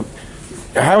 Right.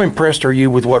 How impressed are you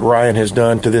with what Ryan has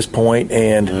done to this point,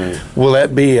 and will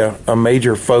that be a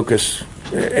major focus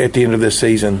at the end of this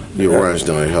season? Yeah, Ryan's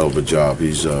done a hell of a job.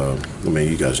 He's,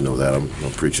 you guys know that. I'm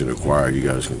preaching to the choir. You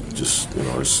guys can just,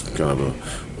 it's kind of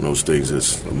one of those things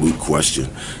that's a moot question.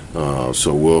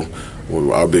 So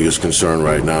our biggest concern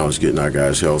right now is getting our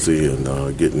guys healthy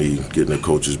and getting the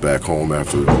coaches back home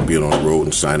after being on the road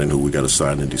and signing who we got to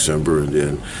sign in December, and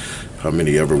then how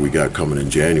many ever we got coming in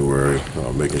January,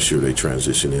 making sure they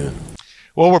transition in.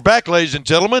 Well, we're back, ladies and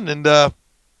gentlemen, and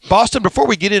Boston, before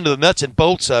we get into the nuts and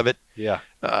bolts of it,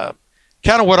 kind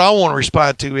of what I want to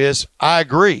respond to is I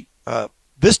agree.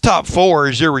 This top four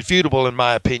is irrefutable in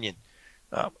my opinion.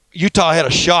 Utah had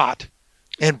a shot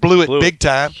and blew it big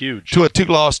time to a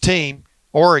two-loss team,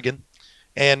 Oregon.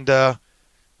 And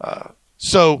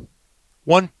so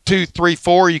 1, 2, 3,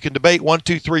 4, you can debate 1,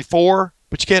 2, 3, 4,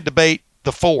 but you can't debate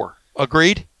the 4.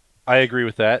 Agreed? I agree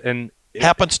with that. And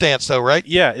happenstance, though, right?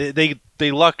 Yeah,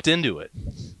 they lucked into it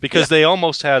because they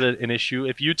almost had an issue.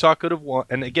 If Utah could have won,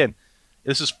 and again,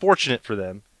 this is fortunate for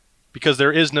them because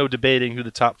there is no debating who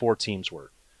the top 4 teams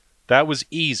were. That was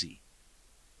easy,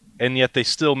 and yet they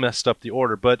still messed up the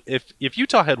order. But if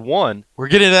Utah had won, we're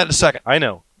getting to that in a second. I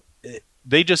know.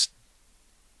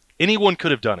 Anyone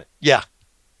could have done it. Yeah.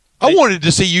 I wanted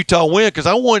to see Utah win because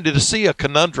I wanted to see a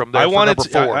conundrum there for number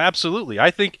 4. Absolutely. I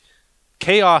think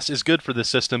chaos is good for the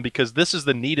system because this is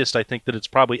the neatest I think that it's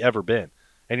probably ever been.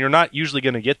 And you're not usually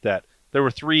going to get that. There were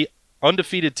 3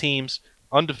 undefeated teams,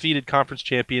 undefeated conference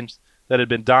champions that had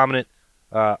been dominant,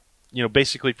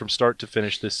 basically from start to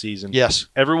finish this season. Yes.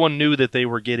 Everyone knew that they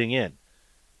were getting in.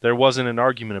 There wasn't an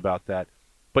argument about that.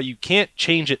 But you can't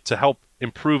change it to help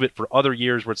improve it for other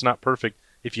years where it's not perfect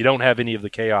if you don't have any of the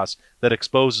chaos that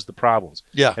exposes the problems.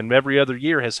 Yeah. And every other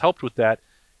year has helped with that.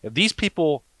 If these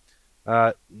people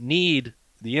need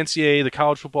the NCAA, the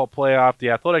college football playoff, the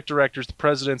athletic directors, the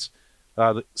presidents,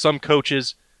 some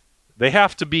coaches, they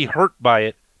have to be hurt by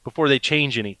it before they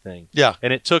change anything. Yeah.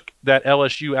 And it took that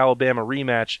LSU-Alabama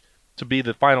rematch to be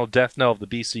the final death knell of the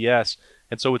BCS.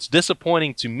 And so it's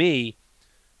disappointing to me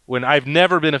when I've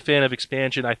never been a fan of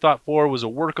expansion. I thought 4 was a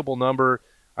workable number.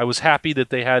 I was happy that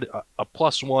they had a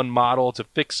 +1 model to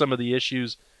fix some of the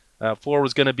issues. 4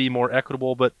 was going to be more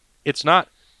equitable, but it's not.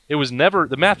 It was never.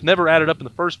 The math never added up in the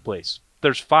first place.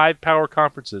 There's 5 power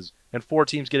conferences and 4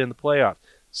 teams get in the playoff.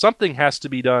 Something has to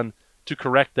be done to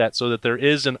correct that so that there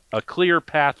is a clear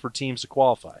path for teams to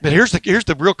qualify. But here's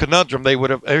the real conundrum they would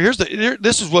have.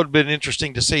 This is what would have been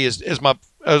interesting to see as my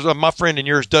friend and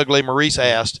yours, Doug LeMaurice,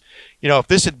 asked. If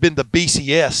this had been the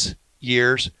BCS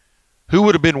years, who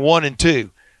would have been 1 and 2?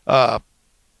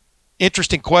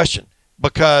 interesting question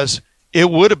because it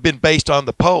would have been based on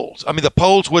the polls. I mean, the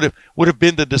polls would have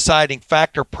been the deciding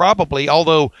factor probably,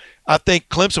 although I think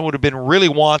Clemson would have been really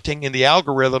wanting in the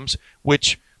algorithms,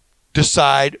 which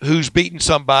decide who's beaten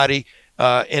somebody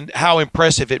and how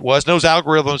impressive it was. And those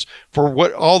algorithms for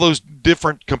what all those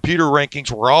different computer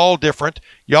rankings were all different.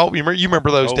 You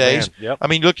remember those days. Man. Yep. I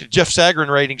mean, look at Jeff Sagarin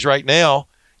ratings right now.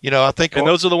 I think, and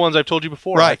those are the ones I've told you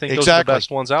before. Right, I think exactly. those are the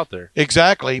best ones out there.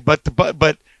 Exactly, but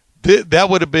that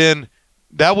would have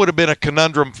been a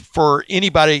conundrum for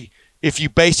anybody if you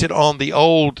base it on the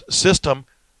old system.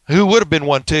 Who would have been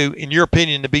 1-2 in your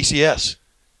opinion? The BCS.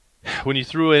 When you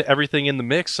threw everything in the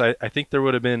mix, I think there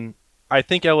would have been. I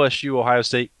think LSU, Ohio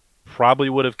State probably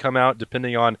would have come out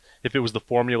depending on if it was the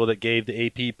formula that gave the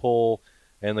AP poll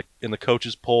and the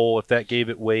coaches poll, if that gave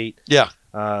it weight. Yeah.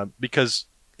 Because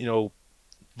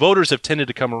voters have tended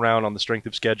to come around on the strength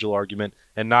of schedule argument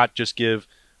and not just give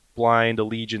blind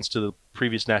allegiance to the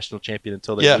previous national champion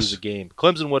until they lose a game.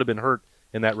 Clemson would have been hurt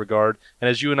in that regard. And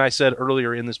as you and I said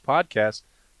earlier in this podcast,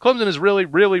 Clemson is really,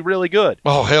 really, really good.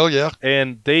 Oh, hell yeah.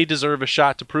 And they deserve a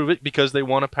shot to prove it because they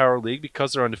won a power league,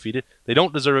 because they're undefeated. They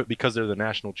don't deserve it because they're the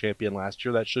national champion last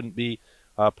year. That shouldn't be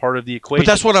part of the equation.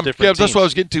 But that's what that's what I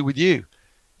was getting to with you.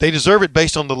 They deserve it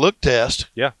based on the look test.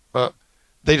 Yeah.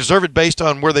 They deserve it based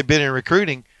on where they've been in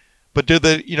recruiting. But do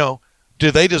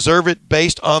they deserve it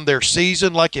based on their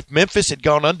season? Like if Memphis had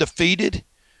gone undefeated,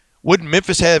 wouldn't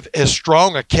Memphis have as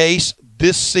strong a case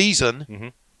this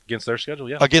season against their schedule?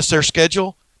 Yeah, against their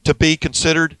schedule to be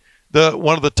considered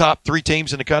one of the top 3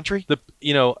 teams in the country?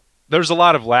 There's a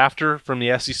lot of laughter from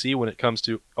the SEC when it comes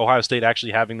to Ohio State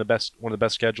actually having one of the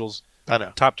best schedules. I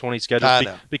know, top 20 schedules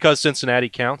because Cincinnati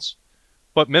counts.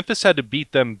 But Memphis had to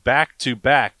beat them back to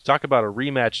back. Talk about a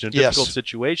rematch in a difficult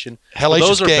situation.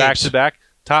 Those are back to back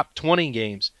top 20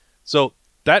 games. So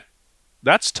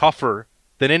that's tougher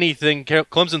than anything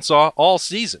Clemson saw all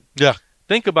season. Yeah.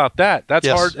 Think about that. That's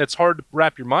hard. It's hard to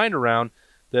wrap your mind around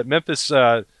that Memphis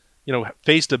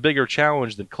faced a bigger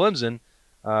challenge than Clemson.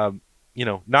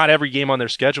 Not every game on their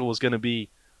schedule was going to be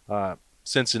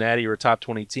Cincinnati or a top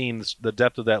 20 team. The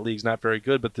depth of that league is not very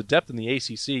good, but the depth in the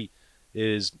ACC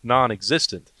is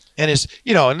non-existent. And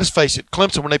and let's face it,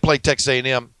 Clemson, when they played Texas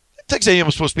A&M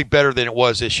was supposed to be better than it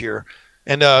was this year.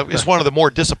 And it's one of the more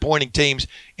disappointing teams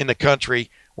in the country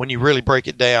when you really break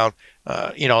it down.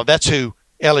 That's who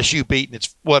LSU beat in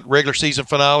its regular season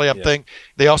finale, I think.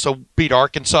 They also beat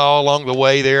Arkansas along the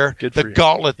way there. The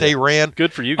gauntlet they ran.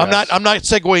 Good for you guys. I'm not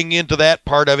segueing into that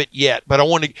part of it yet, but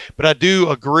I do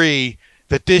agree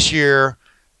that this year,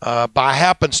 by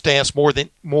happenstance, more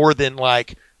than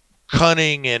like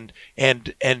cunning and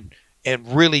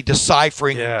really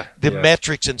deciphering the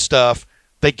metrics and stuff,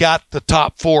 they got the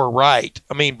top 4 right.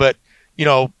 I mean, but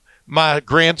my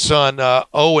grandson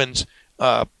Owens,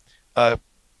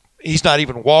 he's not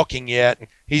even walking yet.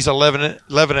 He's 11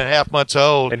 and a half months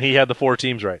old, and he had the 4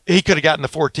 teams right. He could have gotten the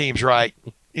 4 teams right.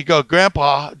 You go,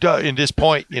 Grandpa, in this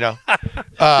point,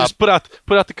 just put out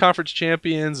the conference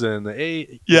champions and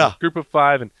the group of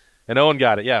 5 and Owen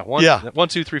got it. Yeah. 1,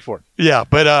 2, 3, 4. Yeah,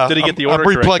 but did he get the order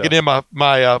I'm replugging in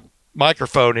my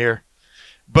microphone here,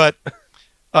 but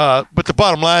the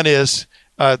bottom line is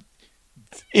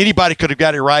anybody could have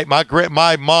gotten it right.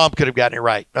 My mom could have gotten it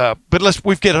right. But let's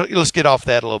get off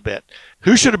that a little bit.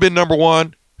 Who should have been number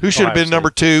 1? Who should have been number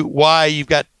 2? Why? You've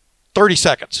got 30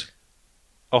 seconds.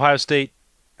 Ohio State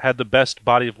had the best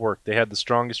body of work. They had the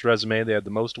strongest resume. They had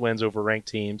the most wins over ranked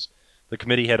teams. The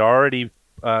committee had already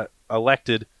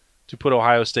elected to put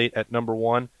Ohio State at number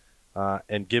 1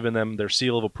 and given them their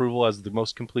seal of approval as the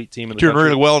most complete team in the country. Doing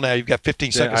really well now. You've got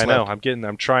 15 seconds left. I know. Left.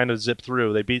 I'm trying to zip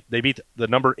through. They beat the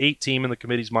number 8 team in the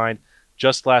committee's mind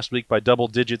just last week by double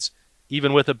digits.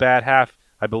 Even with a bad half,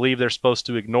 I believe they're supposed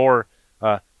to ignore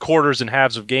quarters and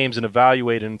halves of games and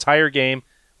evaluate an entire game,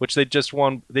 which they just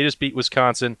won. They just beat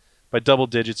Wisconsin by double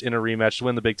digits in a rematch to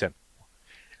win the Big Ten.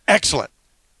 Excellent.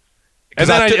 And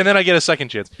then I get a second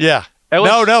chance. Yeah.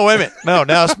 No, wait a minute. No,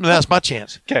 now that's my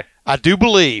chance. Okay. I do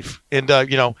believe, and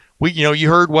you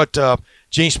heard what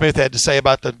Gene Smith had to say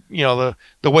about the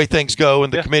way things go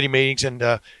in the committee meetings and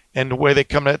the way they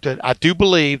come at it. I do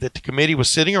believe that the committee was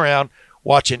sitting around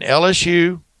watching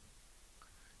LSU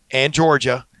and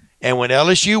Georgia, and when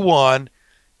LSU won,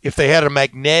 if they had a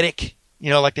magnetic,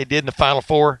 like they did in the Final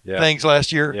Four things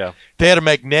last year, they had a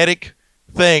magnetic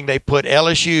thing. They put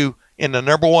LSU in the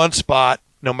number 1 spot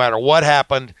no matter what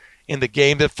happened in the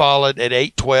game that followed at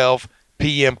 8:12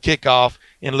 p.m. kickoff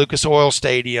in Lucas Oil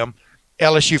Stadium.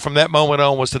 LSU from that moment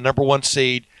on was the number 1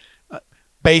 seed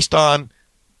based on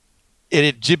it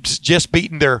had just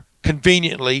beaten their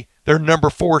number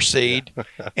 4 seed.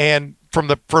 And from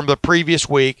the previous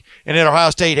week, and then Ohio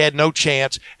State had no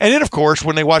chance. And then, of course,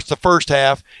 when they watch the first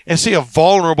half and see a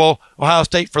vulnerable Ohio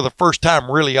State for the first time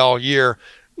really all year,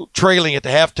 trailing at the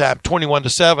halftime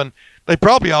 21-7, they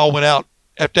probably all went out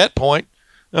at that point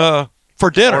for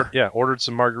dinner. Ordered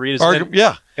some margaritas.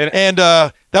 And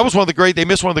that was one of the great – they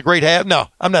missed one of the great half. No,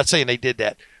 I'm not saying they did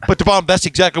that. But the bottom, that's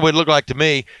exactly what it looked like to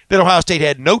me, that Ohio State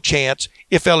had no chance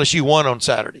if LSU won on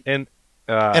Saturday. And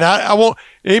I won't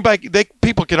 –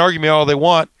 people can argue me all they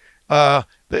want. I'm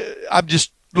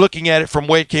just looking at it from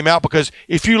the way it came out, because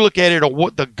if you look at it,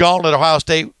 the gauntlet Ohio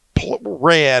State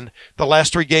ran the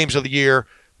last 3 games of the year,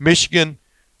 Penn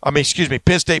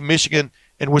State, Michigan,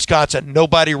 and Wisconsin,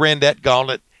 nobody ran that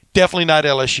gauntlet. Definitely not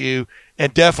LSU,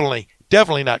 and definitely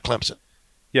not Clemson.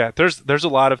 Yeah, there's a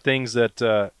lot of things that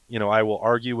I will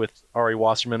argue with Ari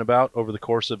Wasserman about over the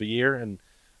course of a year, and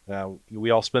we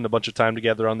all spend a bunch of time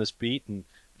together on this beat and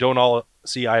don't all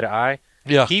see eye to eye.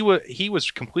 Yeah, he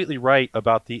was completely right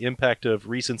about the impact of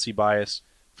recency bias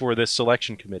for this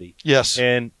selection committee. Yes,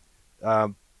 and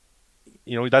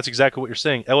that's exactly what you're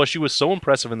saying. LSU was so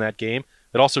impressive in that game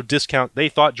that also they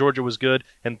thought Georgia was good,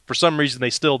 and for some reason they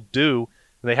still do.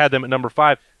 And they had them at number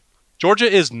 5. Georgia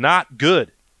is not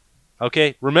good.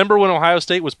 Okay, remember when Ohio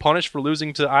State was punished for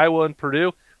losing to Iowa and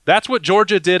Purdue? That's what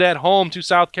Georgia did at home to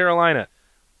South Carolina.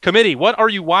 Committee, what are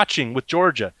you watching with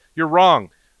Georgia? You're wrong.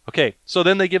 Okay, so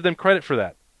then they give them credit for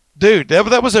that. Dude,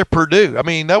 that was at Purdue. I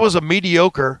mean, that was a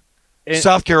mediocre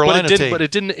South Carolina team. But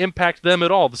it didn't impact them at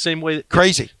all. The same way.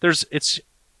 Crazy.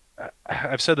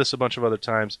 I've said this a bunch of other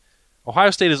times.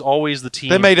 Ohio State is always the team.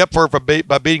 They made up for it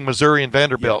by beating Missouri and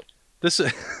Vanderbilt. Yeah.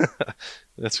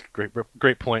 That's a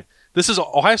great point.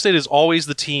 Ohio State is always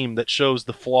the team that shows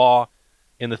the flaw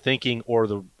in the thinking or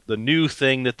the new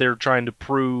thing that they're trying to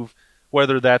prove,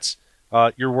 whether that's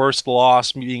your worst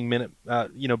loss being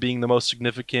being the most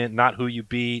significant, not who you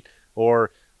beat,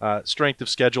 or strength of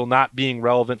schedule not being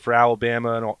relevant for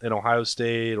Alabama and Ohio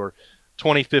State, or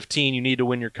 2015 you need to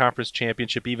win your conference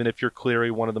championship even if you're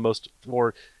clearly one of the most.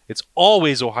 Or it's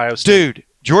always Ohio State. Dude,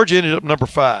 Georgia ended up number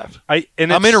 5. I'm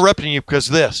interrupting you because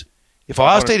of this. If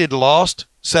Ohio State had lost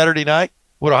Saturday night,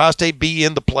 would Ohio State be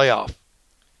in the playoff?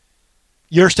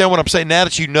 You understand what I'm saying? Now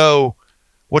that you know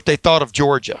what they thought of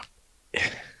Georgia.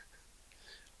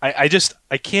 I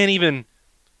can't even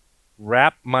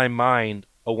wrap my mind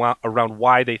around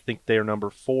why they think they're number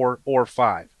 4 or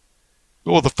 5.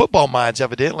 Well, the football minds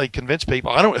evidently convince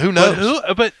people. Who knows?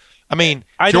 But I mean,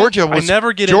 Georgia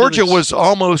was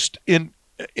almost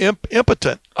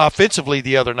impotent offensively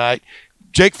the other night.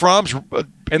 Jake Fromm's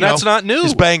that's not new.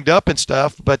 Is banged up and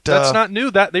stuff, but that's not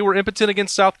new. That they were impotent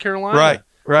against South Carolina,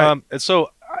 right. And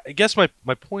so I guess my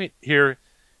point here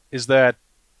is that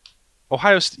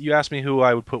Ohio. You asked me who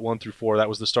I would put 1 through 4. That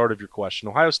was the start of your question.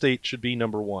 Ohio State should be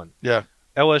number 1. Yeah.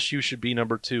 LSU should be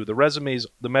number 2. The resumes,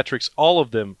 the metrics, all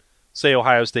of them say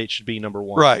Ohio State should be number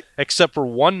 1. Right. Except for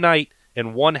one night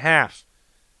and one half.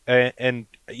 And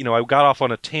I got off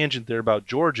on a tangent there about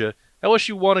Georgia.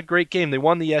 LSU won a great game. They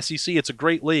won the SEC. It's a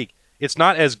great league. It's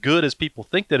not as good as people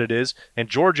think that it is. And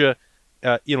Georgia,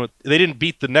 they didn't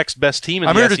beat the next best team in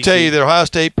the SEC. I'm here to tell you that Ohio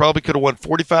State probably could have won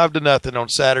 45-0 on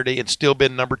Saturday and still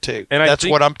been number 2. And that's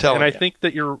what I'm telling you. And I think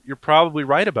that you're probably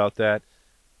right about that.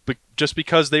 But just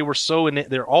because they were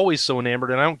they're always so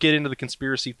enamored. And I don't get into the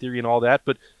conspiracy theory and all that.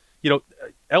 But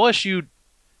LSU,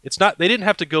 they didn't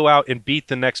have to go out and beat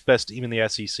the next best team in the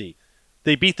SEC.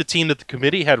 They beat the team that the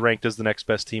committee had ranked as the next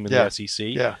best team in the SEC.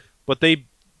 Yeah. But they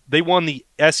won the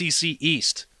SEC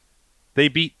East. They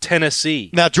beat Tennessee.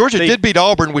 Now, Georgia did beat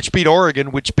Auburn, which beat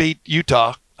Oregon, which beat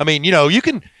Utah. I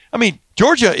mean,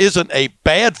 Georgia isn't a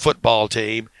bad football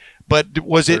team, but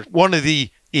was it one of the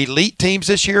elite teams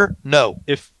this year? No.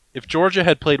 If Georgia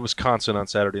had played Wisconsin on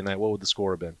Saturday night, what would the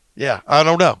score have been? Yeah, I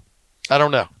don't know.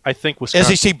 I think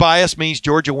Wisconsin. SEC bias means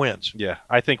Georgia wins. Yeah,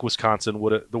 I think Wisconsin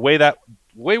would have. The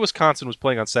way Wisconsin was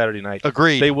playing on Saturday night,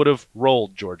 agreed, they would have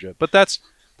rolled Georgia. But that's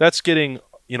getting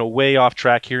way off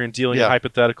track here and dealing in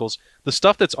hypotheticals. The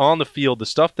stuff that's on the field, the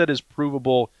stuff that is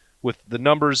provable with the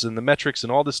numbers and the metrics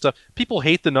and all this stuff. People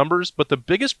hate the numbers, but the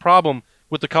biggest problem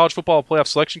with the College Football Playoff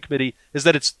Selection Committee is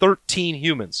that it's 13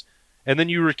 humans, and then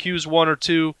you recuse 1 or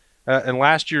 2. And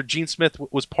last year, Gene Smith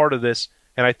was part of this,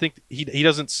 and I think he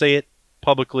doesn't say it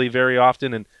publicly very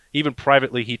often, and even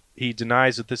privately he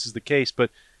denies that this is the case. But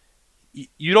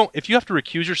you don't. If you have to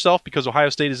recuse yourself because Ohio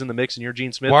State is in the mix and you're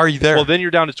Gene Smith, why are you there? Well, then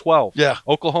you're down to 12. Yeah.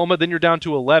 Oklahoma, then you're down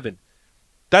to 11.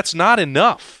 That's not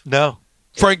enough. No.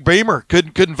 Frank Beamer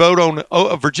couldn't vote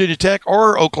on Virginia Tech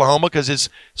or Oklahoma because his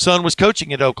son was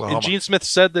coaching at Oklahoma. And Gene Smith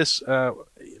said this.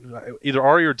 Either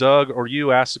Ari or Doug or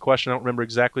you asked the question. I don't remember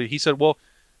exactly. He said, "Well,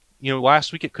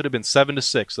 last week it could have been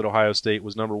 7-6 that Ohio State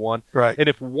was number one. Right. And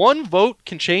if one vote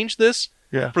can change this,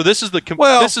 this is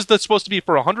supposed to be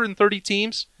for 130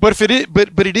 teams. But if it is,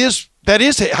 but it is, that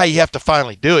is how you have to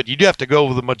finally do it. You do have to go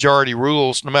with the majority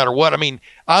rules, no matter what. I mean,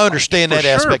 I understand that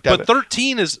aspect of it. But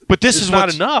 13 is is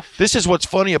not enough. This is what's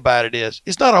funny about it is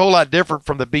it's not a whole lot different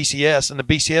from the BCS. And the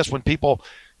BCS, when people,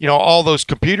 all those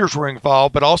computers were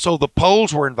involved, but also the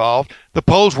polls were involved. The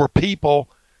polls were people,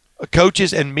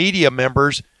 coaches and media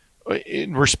members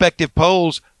in respective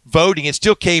polls voting. It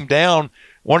still came down.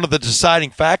 One of the deciding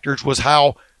factors was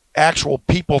how actual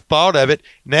people thought of it.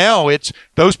 Now it's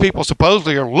those people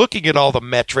supposedly are looking at all the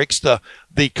metrics, the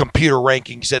computer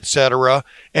rankings, etc.,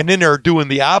 and then they're doing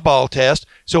the eyeball test.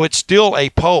 So it's still a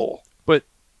poll. But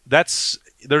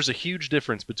there's a huge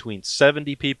difference between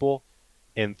 70 people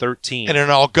and 13. And an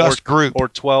august group. Or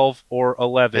 12 or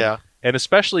 11. Yeah. And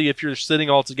especially if you're sitting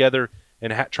all together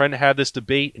and trying to have this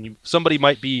debate and somebody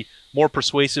might be more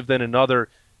persuasive than another,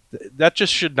 that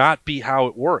just should not be how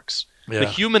it works. Yeah. The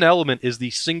human element is the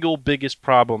single biggest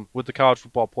problem with the College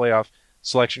Football Playoff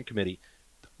Selection Committee.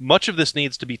 Much of this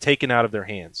needs to be taken out of their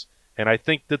hands. And I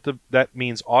think that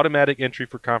means automatic entry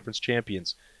for conference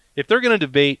champions. If they're going to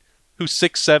debate who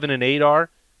 6, 7, and 8 are,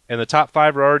 and the top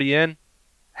 5 are already in,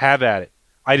 have at it.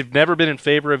 I've never been in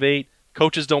favor of 8.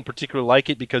 Coaches don't particularly like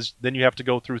it because then you have to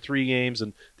go through 3 games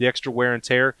and the extra wear and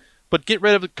tear. But get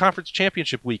rid of the conference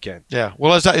championship weekend. Yeah.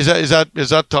 Well, as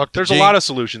I talked to There's Gene, a lot of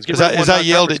solutions. As I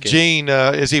yelled at Gene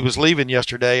as he was leaving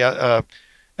yesterday out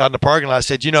in the parking lot, I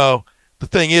said, the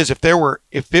thing is, if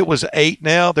it was 8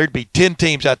 now, there'd be 10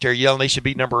 teams out there yelling they should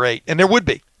be number 8, and there would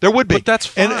be. But that's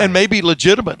fine. And maybe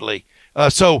legitimately.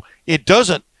 So it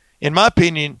doesn't, in my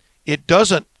opinion,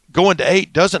 going to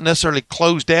 8 doesn't necessarily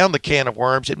close down the can of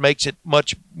worms. It makes it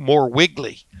much more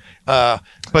wiggly.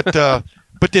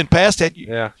 But then past that,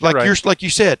 like you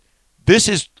said, this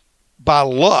is by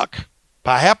luck,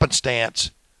 by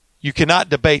happenstance. You cannot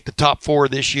debate the top 4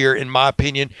 this year, in my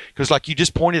opinion, because like you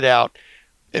just pointed out,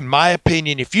 in my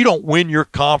opinion, if you don't win your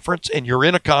conference and you're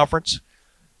in a conference,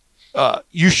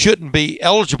 you shouldn't be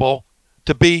eligible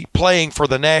to be playing for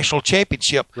the national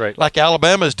championship, right, like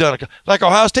Alabama's done, like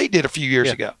Ohio State did a few years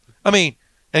ago. I mean,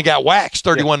 and got waxed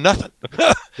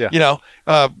 31-0.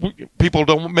 People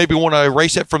don't maybe want to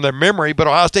erase it from their memory, but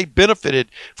Ohio State benefited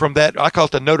from that. I call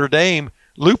it the Notre Dame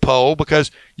loophole because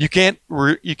you can't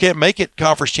make it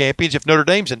conference champions if Notre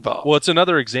Dame's involved. Well, it's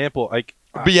another example.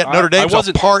 But yet Notre Dame's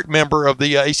a part member of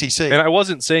the ACC. And I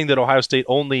wasn't saying that Ohio State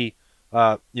only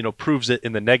proves it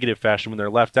in the negative fashion when they're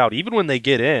left out. Even when they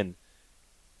get in,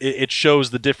 it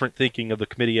shows the different thinking of the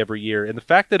committee every year. And the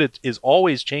fact that it is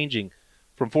always changing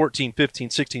from 14, 15,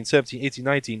 16, 17, 18,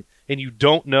 19, and you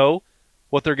don't know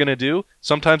what they're going to do.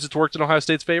 Sometimes it's worked in Ohio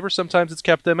State's favor. Sometimes it's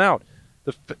kept them out.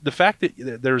 The fact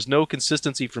that there's no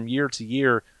consistency from year to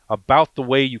year about the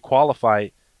way you qualify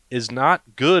is not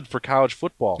good for college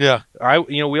football. Yeah.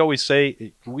 We always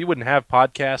say we wouldn't have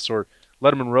podcasts or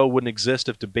Letterman Row wouldn't exist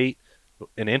if debate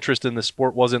and interest in the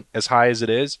sport wasn't as high as it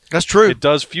is. That's true. It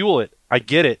does fuel it. I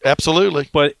get it. Absolutely.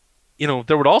 But,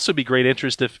 there would also be great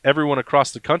interest if everyone across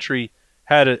the country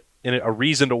had a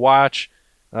reason to watch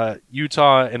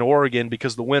Utah and Oregon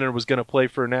because the winner was going to play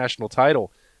for a national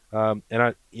title. Not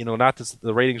that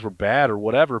the ratings were bad or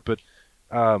whatever, but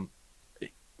I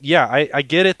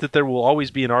get it that there will always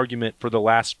be an argument for the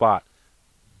last spot.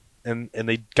 And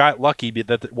they got lucky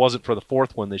that it wasn't for the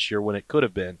 4th one this year when it could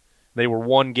have been. They were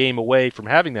 1 game away from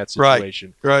having that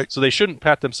situation. Right. So they shouldn't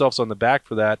pat themselves on the back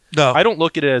for that. No. I don't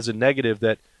look at it as a negative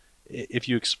that if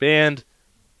you expand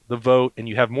the vote and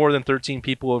you have more than 13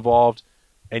 people involved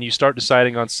and you start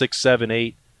deciding on 6, 7,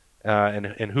 8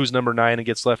 and who's number 9 and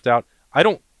gets left out, I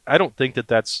don't think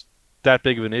that's that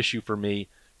big of an issue for me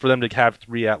for them to have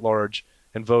 3 at large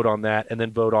and vote on that and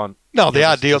then vote on. No, the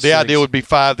idea would be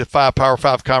the 5 Power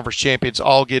 5 conference champions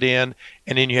all get in,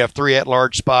 and then you have 3 at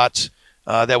large spots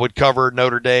that would cover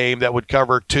Notre Dame, that would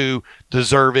cover 2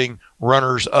 deserving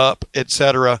runners up,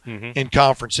 etc. In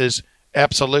conferences.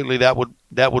 Absolutely, that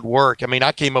would work. I mean,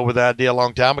 I came up with the idea a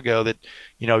long time ago that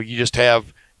you just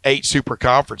have 8 super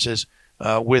conferences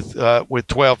with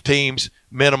 12 teams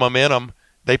minimum in them.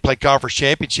 They play conference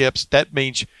championships. That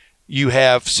means you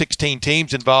have 16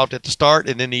 teams involved at the start,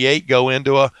 and then the 8 go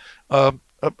into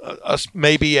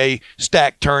maybe a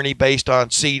stack tourney based on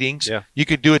seedings. Yeah. You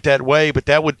could do it that way, but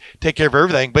that would take care of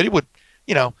everything. But it would,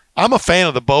 I'm a fan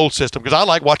of the bowl system because I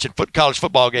like watching college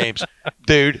football games,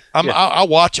 dude. I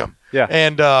watch them. Yeah.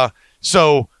 And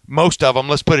so most of them,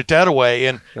 let's put it that way.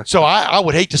 And so I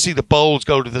would hate to see the bowls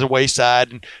go to the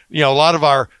wayside. And, a lot of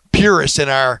our purists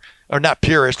a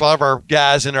lot of our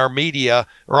guys in our media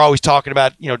are always talking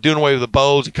about, doing away with the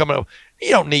bowls and coming up. You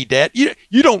don't need that.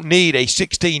 You don't need a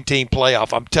 16-team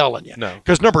playoff, I'm telling you. No.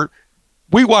 Because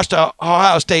we watched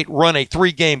Ohio State run a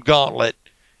 3-game gauntlet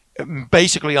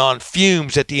basically on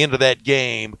fumes at the end of that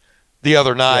game the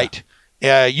other night.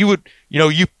 You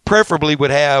preferably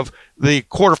would have the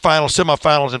quarterfinals,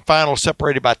 semifinals, and finals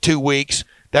separated by 2 weeks.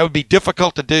 That would be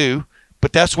difficult to do,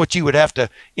 but that's what you would have to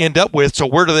end up with. So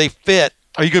where do they fit?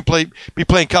 Are you going to be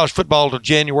playing college football until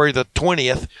January the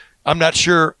 20th? I'm not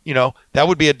sure. That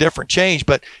would be a different change,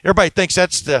 but everybody thinks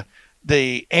that's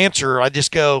the answer. I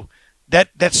just go,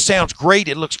 that sounds great.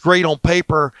 It looks great on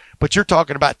paper, but you're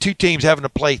talking about 2 teams having to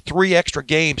play 3 extra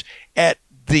games at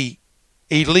the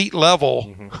elite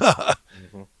level.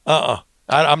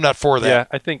 I'm not for that. Yeah,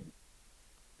 I think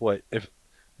if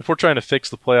we're trying to fix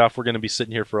the playoff, we're going to be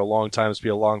sitting here for a long time. It's be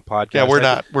a long podcast. Yeah, we're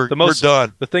not. We're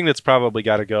done. The thing that's probably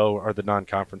got to go are the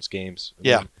non-conference games.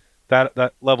 I mean,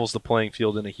 that levels the playing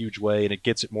field in a huge way, and it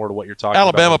gets it more to what you're talking about.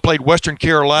 Alabama played Western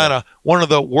Carolina, one of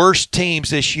the worst teams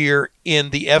this year in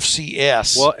the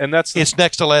FCS. Well, and it's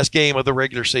next to last game of the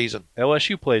regular season.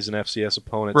 LSU plays an FCS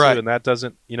opponent right. too, and that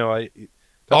doesn't.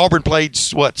 Auburn played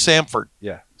Samford.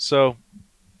 Yeah, so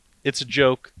it's a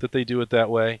joke that they do it that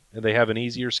way, and they have an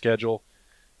easier schedule.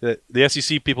 The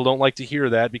SEC people don't like to hear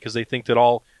that because they think that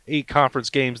all 8 conference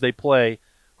games they play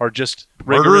are just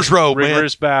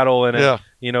rigorous battle and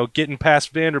getting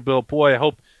past Vanderbilt. Boy, I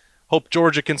hope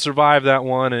Georgia can survive that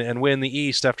one and win the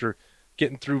East after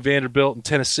getting through Vanderbilt and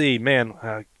Tennessee. Man,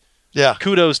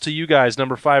 kudos to you guys,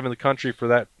 number 5 in the country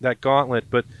for that gauntlet.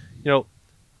 But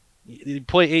you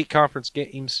play 8 conference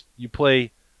games, you play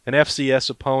an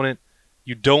FCS opponent,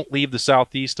 you don't leave the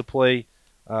Southeast to play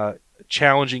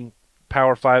challenging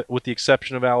Power 5, with the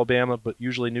exception of Alabama, but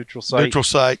usually neutral site.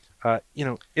 Just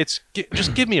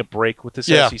give me a break with this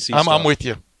SEC stuff. I'm with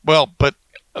you. Well, but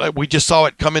we just saw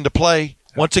it come into play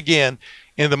once again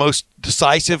in the most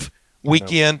decisive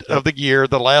weekend of the year,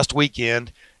 the last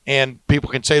weekend, and people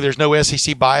can say there's no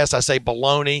SEC bias. I say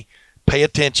baloney. Pay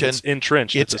attention. It's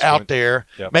entrenched. It's out there.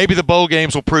 Yep. Maybe the bowl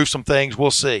games will prove some things.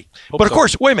 We'll see. Hope of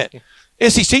course, wait a minute.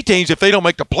 SEC teams, if they don't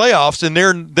make the playoffs, then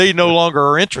they no longer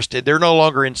are interested. They're no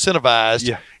longer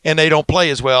incentivized, and they don't play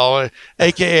as well,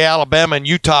 a.k.a. Alabama and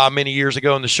Utah many years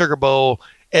ago in the Sugar Bowl,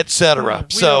 et cetera. Of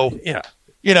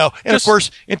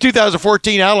course, in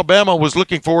 2014, Alabama was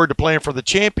looking forward to playing for the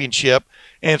championship,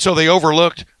 and so they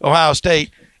overlooked Ohio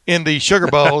State in the Sugar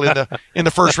Bowl in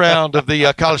the first round of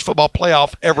the college football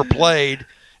playoff ever played.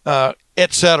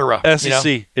 Et cetera.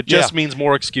 SEC. It just means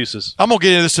more excuses. I'm going to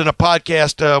get into this in a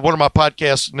podcast, one of my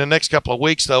podcasts in the next couple of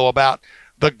weeks, though, about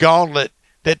the gauntlet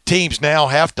that teams now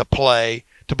have to play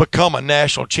to become a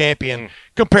national champion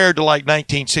compared to like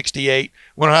 1968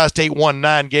 when Ohio State won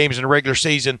 9 games in the regular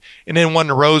season and then won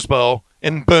the Rose Bowl.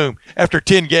 And boom, after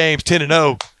 10 games,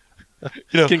 10-0.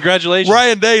 Congratulations.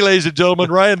 Ryan Day, ladies and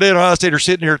gentlemen. Ryan Day and Ohio State are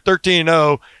sitting here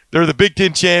 13-0. They're the Big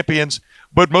Ten champions.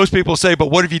 But most people say, "But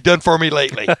what have you done for me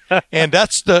lately?" And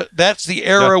that's the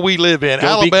era we live in.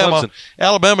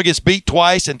 Alabama gets beat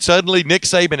twice, and suddenly Nick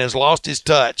Saban has lost his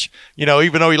touch.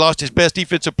 Even though he lost his best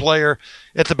defensive player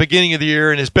at the beginning of the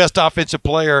year and his best offensive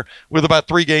player with about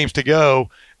 3 games to go,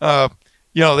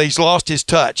 he's lost his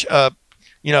touch.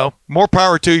 More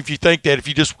power to you if you think that. If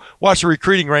you just watch the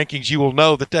recruiting rankings, you will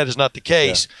know that is not the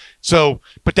case. Yeah. So,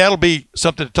 but that'll be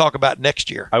something to talk about next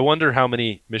year. I wonder how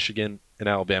many Michigan and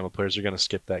Alabama players are going to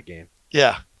skip that game.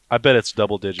 Yeah. I bet it's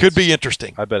double digits. Could be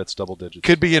interesting. I bet it's double digits.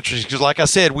 Could be interesting because, like I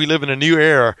said, we live in a new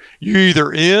era. You're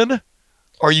either in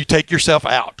or you take yourself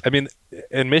out. I mean,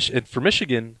 for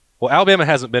Michigan, well, Alabama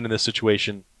hasn't been in this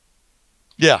situation.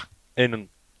 Yeah. In a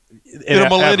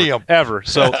millennium. Ever.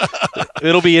 So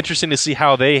it'll be interesting to see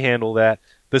how they handle that.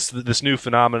 This new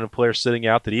phenomenon of players sitting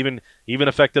out that even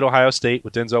affected Ohio State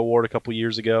with Denzel Ward a couple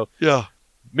years ago. Yeah.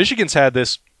 Michigan's had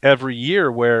this every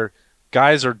year where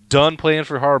guys are done playing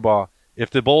for Harbaugh. If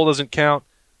the bowl doesn't count,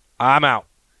 I'm out.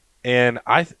 And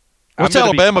what's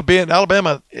Alabama been?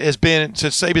 Alabama has been,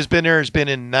 since Saban's been there, has been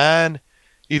in 9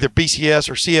 either BCS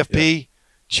or CFP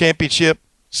championship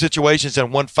situations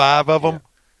and won 5 of them. Yeah.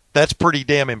 That's pretty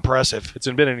damn impressive. It's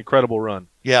been an incredible run.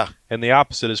 Yeah. And the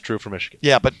opposite is true for Michigan.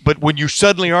 Yeah, but when you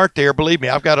suddenly aren't there, believe me,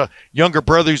 I've got a younger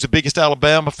brother who's the biggest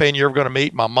Alabama fan you're ever going to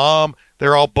meet. My mom,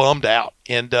 they're all bummed out.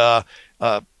 And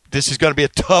this is going to be a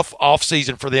tough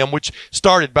offseason for them, which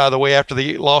started, by the way, after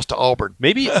they lost to Auburn.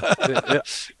 Maybe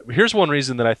here's one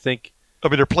reason that I think. I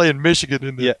mean, they're playing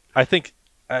Michigan. I think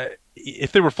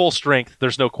if they were full strength,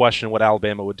 there's no question what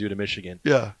Alabama would do to Michigan.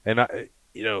 Yeah. And I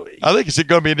think it's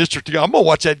going to be an interesting. I'm going to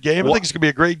watch that game. I think it's going to be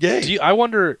a great game. I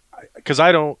wonder, because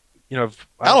I don't,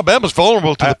 Alabama's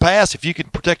vulnerable to the pass if you can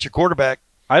protect your quarterback.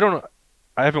 I don't know.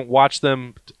 I haven't watched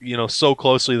them, so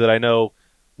closely that I know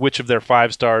which of their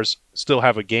 5 stars still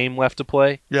have a game left to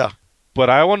play. Yeah. But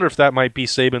I wonder if that might be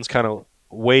Saban's kind of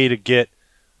way to get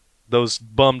those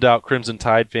bummed out Crimson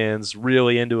Tide fans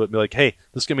really into it and be like, hey,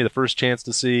 this is going to be the first chance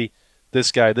to see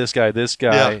this guy,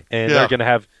 and they're going to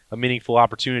have a meaningful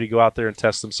opportunity to go out there and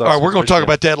test themselves. All right, we're going to talk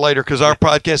about that later because our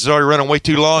podcast is already running way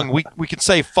too long. We can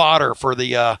save fodder for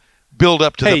the build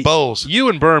up to the bowls. You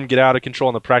and Berm get out of control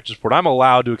on the practice report. I'm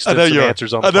allowed to extend some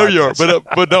answers on the podcast. I know you are,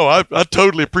 but no, I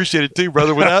totally appreciate it too,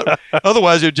 brother.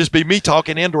 Otherwise, it would just be me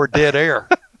talking indoor dead air.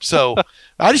 So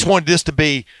I just wanted this to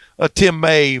be a Tim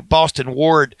May, Boston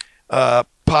Ward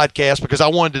podcast because I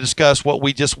wanted to discuss what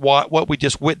we just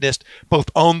witnessed both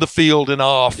on the field and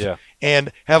off,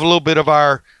 and have a little bit of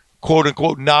our quote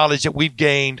unquote knowledge that we've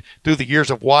gained through the years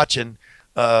of watching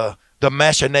the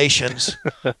machinations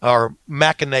or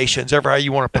machinations, ever how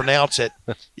you want to pronounce it.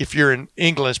 If you're in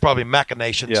England, it's probably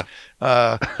machinations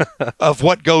of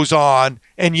what goes on.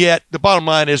 And yet the bottom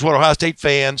line is what Ohio State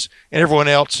fans and everyone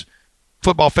else,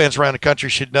 football fans around the country,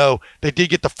 should know. They did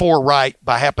get the 4 right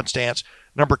by happenstance.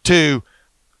 Number 2,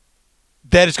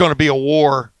 that is going to be a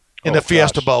war in the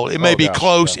Fiesta Bowl. It may be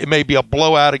close. Yeah. It may be a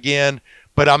blowout again.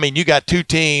 But, I mean, you got 2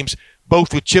 teams,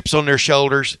 both with chips on their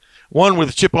shoulders. One with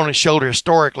a chip on his shoulder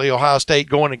historically, Ohio State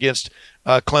going against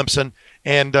Clemson.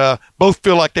 And both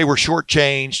feel like they were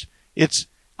shortchanged.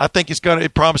 I think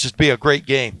it promises to be a great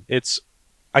game.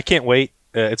 I can't wait.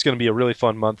 It's going to be a really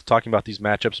fun month talking about these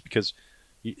matchups because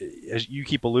as you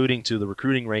keep alluding to the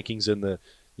recruiting rankings and the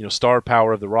star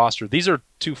power of the roster, these are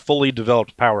 2 fully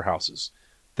developed powerhouses.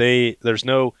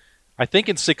 I think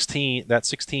in that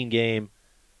 16 game,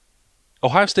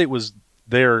 Ohio State was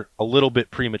there a little bit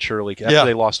prematurely after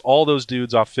they lost all those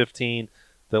dudes off 15.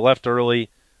 They left early.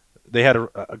 They had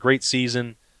a great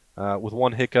season with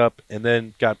one hiccup and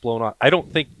then got blown off. I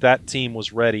don't think that team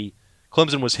was ready.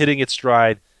 Clemson was hitting its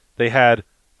stride. They had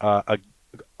a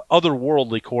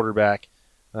otherworldly quarterback.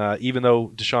 Even though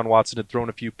Deshaun Watson had thrown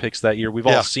a few picks that year, we've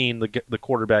all seen the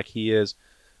quarterback he is.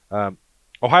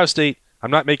 Ohio State,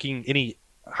 I'm not making any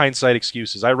hindsight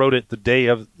excuses. I wrote it the day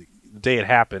it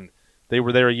happened. They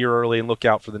were there a year early and look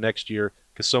out for the next year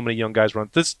because so many young guys run.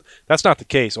 That's not the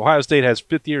case. Ohio State has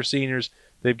 5th-year seniors.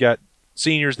 They've got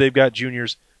seniors. They've got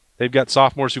juniors. They've got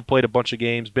sophomores who've played a bunch of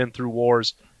games, been through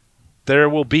wars. There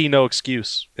will be no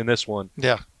excuse in this one.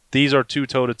 Yeah. These are 2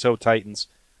 toe-to-toe Titans.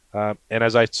 And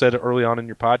as I said early on in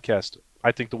your podcast,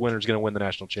 I think the winner's going to win the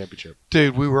national championship.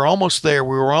 Dude, we were almost there.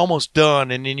 We were almost done,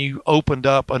 and then you opened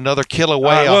up another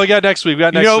Kilauea. We got next week.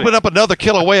 You opened up another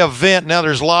Kilauea vent. Now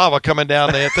there's lava coming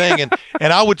down that thing, and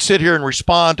I would sit here and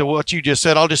respond to what you just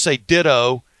said. I'll just say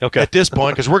ditto at this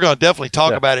point because we're going to definitely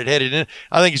talk about it headed in.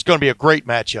 I think it's going to be a great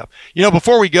matchup.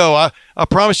 Before we go, I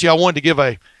promised you I wanted to give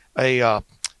a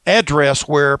address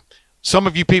where some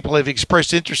of you people have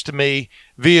expressed interest to me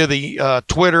via the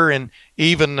Twitter and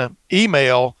even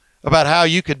email about how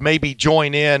you could maybe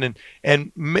join in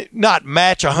and not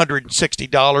match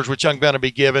 $160, which I'm going to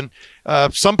be giving.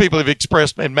 Some people have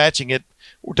expressed in matching it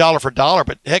dollar for dollar,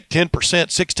 but heck, 10%,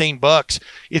 $16.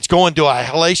 It's going to a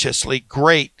hellaciously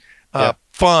great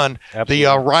fund, the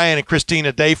Ryan and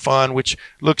Christina Day Fund, which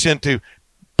looks into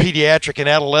pediatric and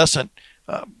adolescent,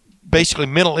 basically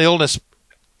mental illness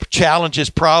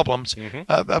challenges, problems.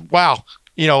 Wow.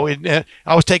 I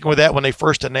was taken with that when they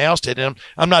first announced it, and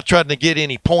I'm not trying to get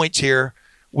any points here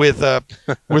with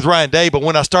Ryan Day, but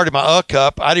when I started my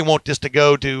Cup, I didn't want this to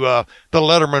go to the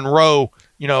Letterman Row,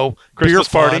 Christmas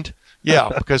beer party. fund. Yeah,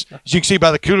 because as you can see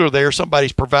by the cooler there,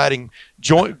 somebody's providing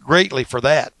greatly for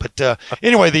that. But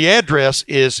anyway, the address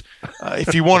is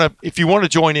if you want to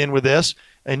join in with this,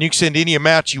 and you can send any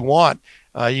amount you want.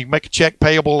 You can make a check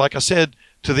payable, like I said,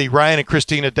 to the Ryan and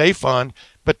Christina Day Fund.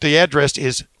 But the address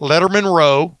is Letterman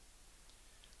Row,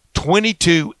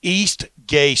 22 East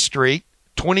Gay Street,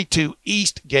 Suite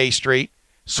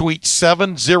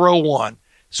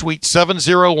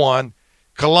 701,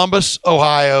 Columbus,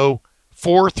 Ohio,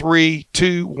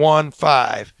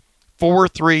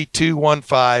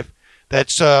 43215.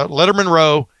 That's Letterman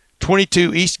Row,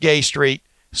 22 East Gay Street,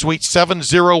 Suite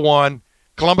 701,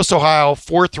 Columbus, Ohio,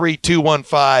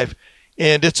 43215.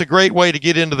 And it's a great way to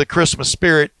get into the Christmas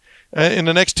spirit. In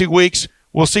the next 2 weeks,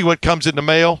 we'll see what comes in the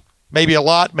mail. Maybe a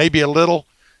lot, maybe a little.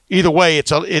 Either way,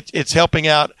 it's helping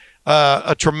out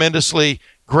a tremendously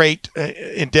great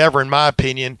endeavor, in my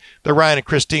opinion, the Ryan and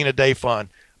Christina Day Fund.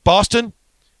 Boston,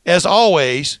 as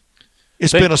always,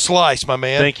 it's been a slice, my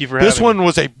man. Thank you for having me. This one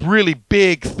was a really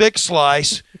big, thick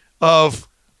slice of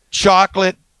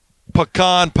chocolate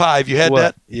pecan pie. Have you had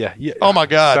that? Yeah. Oh, my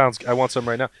God. I want some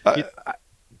right now.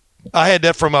 I had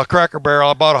that from a Cracker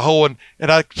Barrel. I bought a whole one,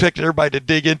 and I expected everybody to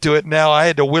dig into it. Now I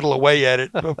had to whittle away at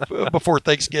it before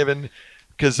Thanksgiving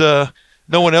because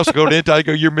no one else will go to Intel. I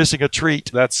go, you're missing a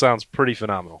treat. That sounds pretty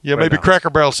phenomenal. Yeah, right maybe now. Cracker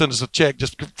Barrel send us a check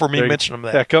just for me mentioning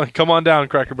them that. Yeah, come on down,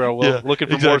 Cracker Barrel. We're looking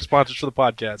for more exactly. sponsors for the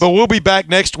podcast. But we'll be back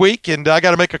next week, and I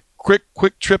got to make a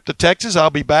quick trip to Texas. I'll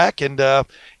be back, and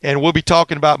we'll be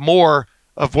talking about more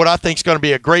of what I think is going to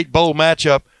be a great bowl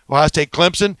matchup, Ohio State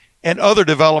Clemson, and other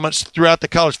developments throughout the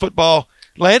college football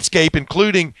landscape,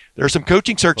 including there's some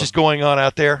coaching searches going on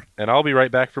out there. And I'll be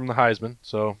right back from the Heisman.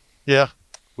 So yeah,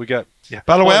 we got. Yeah.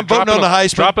 By the way, I'm voting on the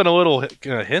Heisman. Dropping a little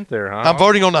hint there, huh? I'm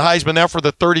voting on the Heisman now for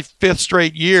the 35th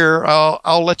straight year.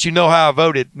 I'll let you know how I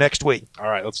voted next week. All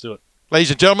right, let's do it.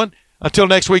 Ladies and gentlemen, until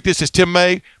next week, this is Tim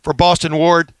May for Boston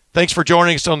Ward. Thanks for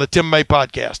joining us on the Tim May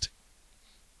Podcast.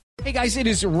 Hey guys, it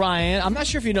is Ryan. I'm not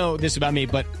sure if you know this about me,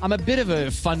 but I'm a bit of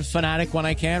a fun fanatic when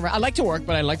I can. I like to work,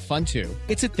 but I like fun too.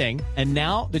 It's a thing. And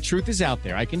now the truth is out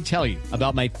there. I can tell you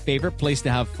about my favorite place to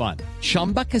have fun.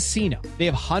 Chumba Casino. They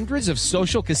have hundreds of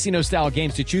social casino style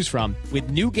games to choose from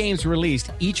with new games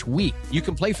released each week. You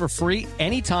can play for free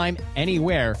anytime,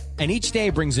 anywhere. And each day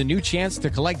brings a new chance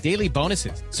to collect daily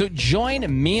bonuses. So join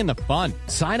me in the fun.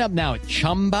 Sign up now at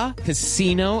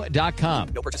ChumbaCasino.com.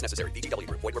 No purchase necessary. VGW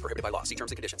Group. Void where prohibited by law. See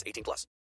terms and conditions. 18+.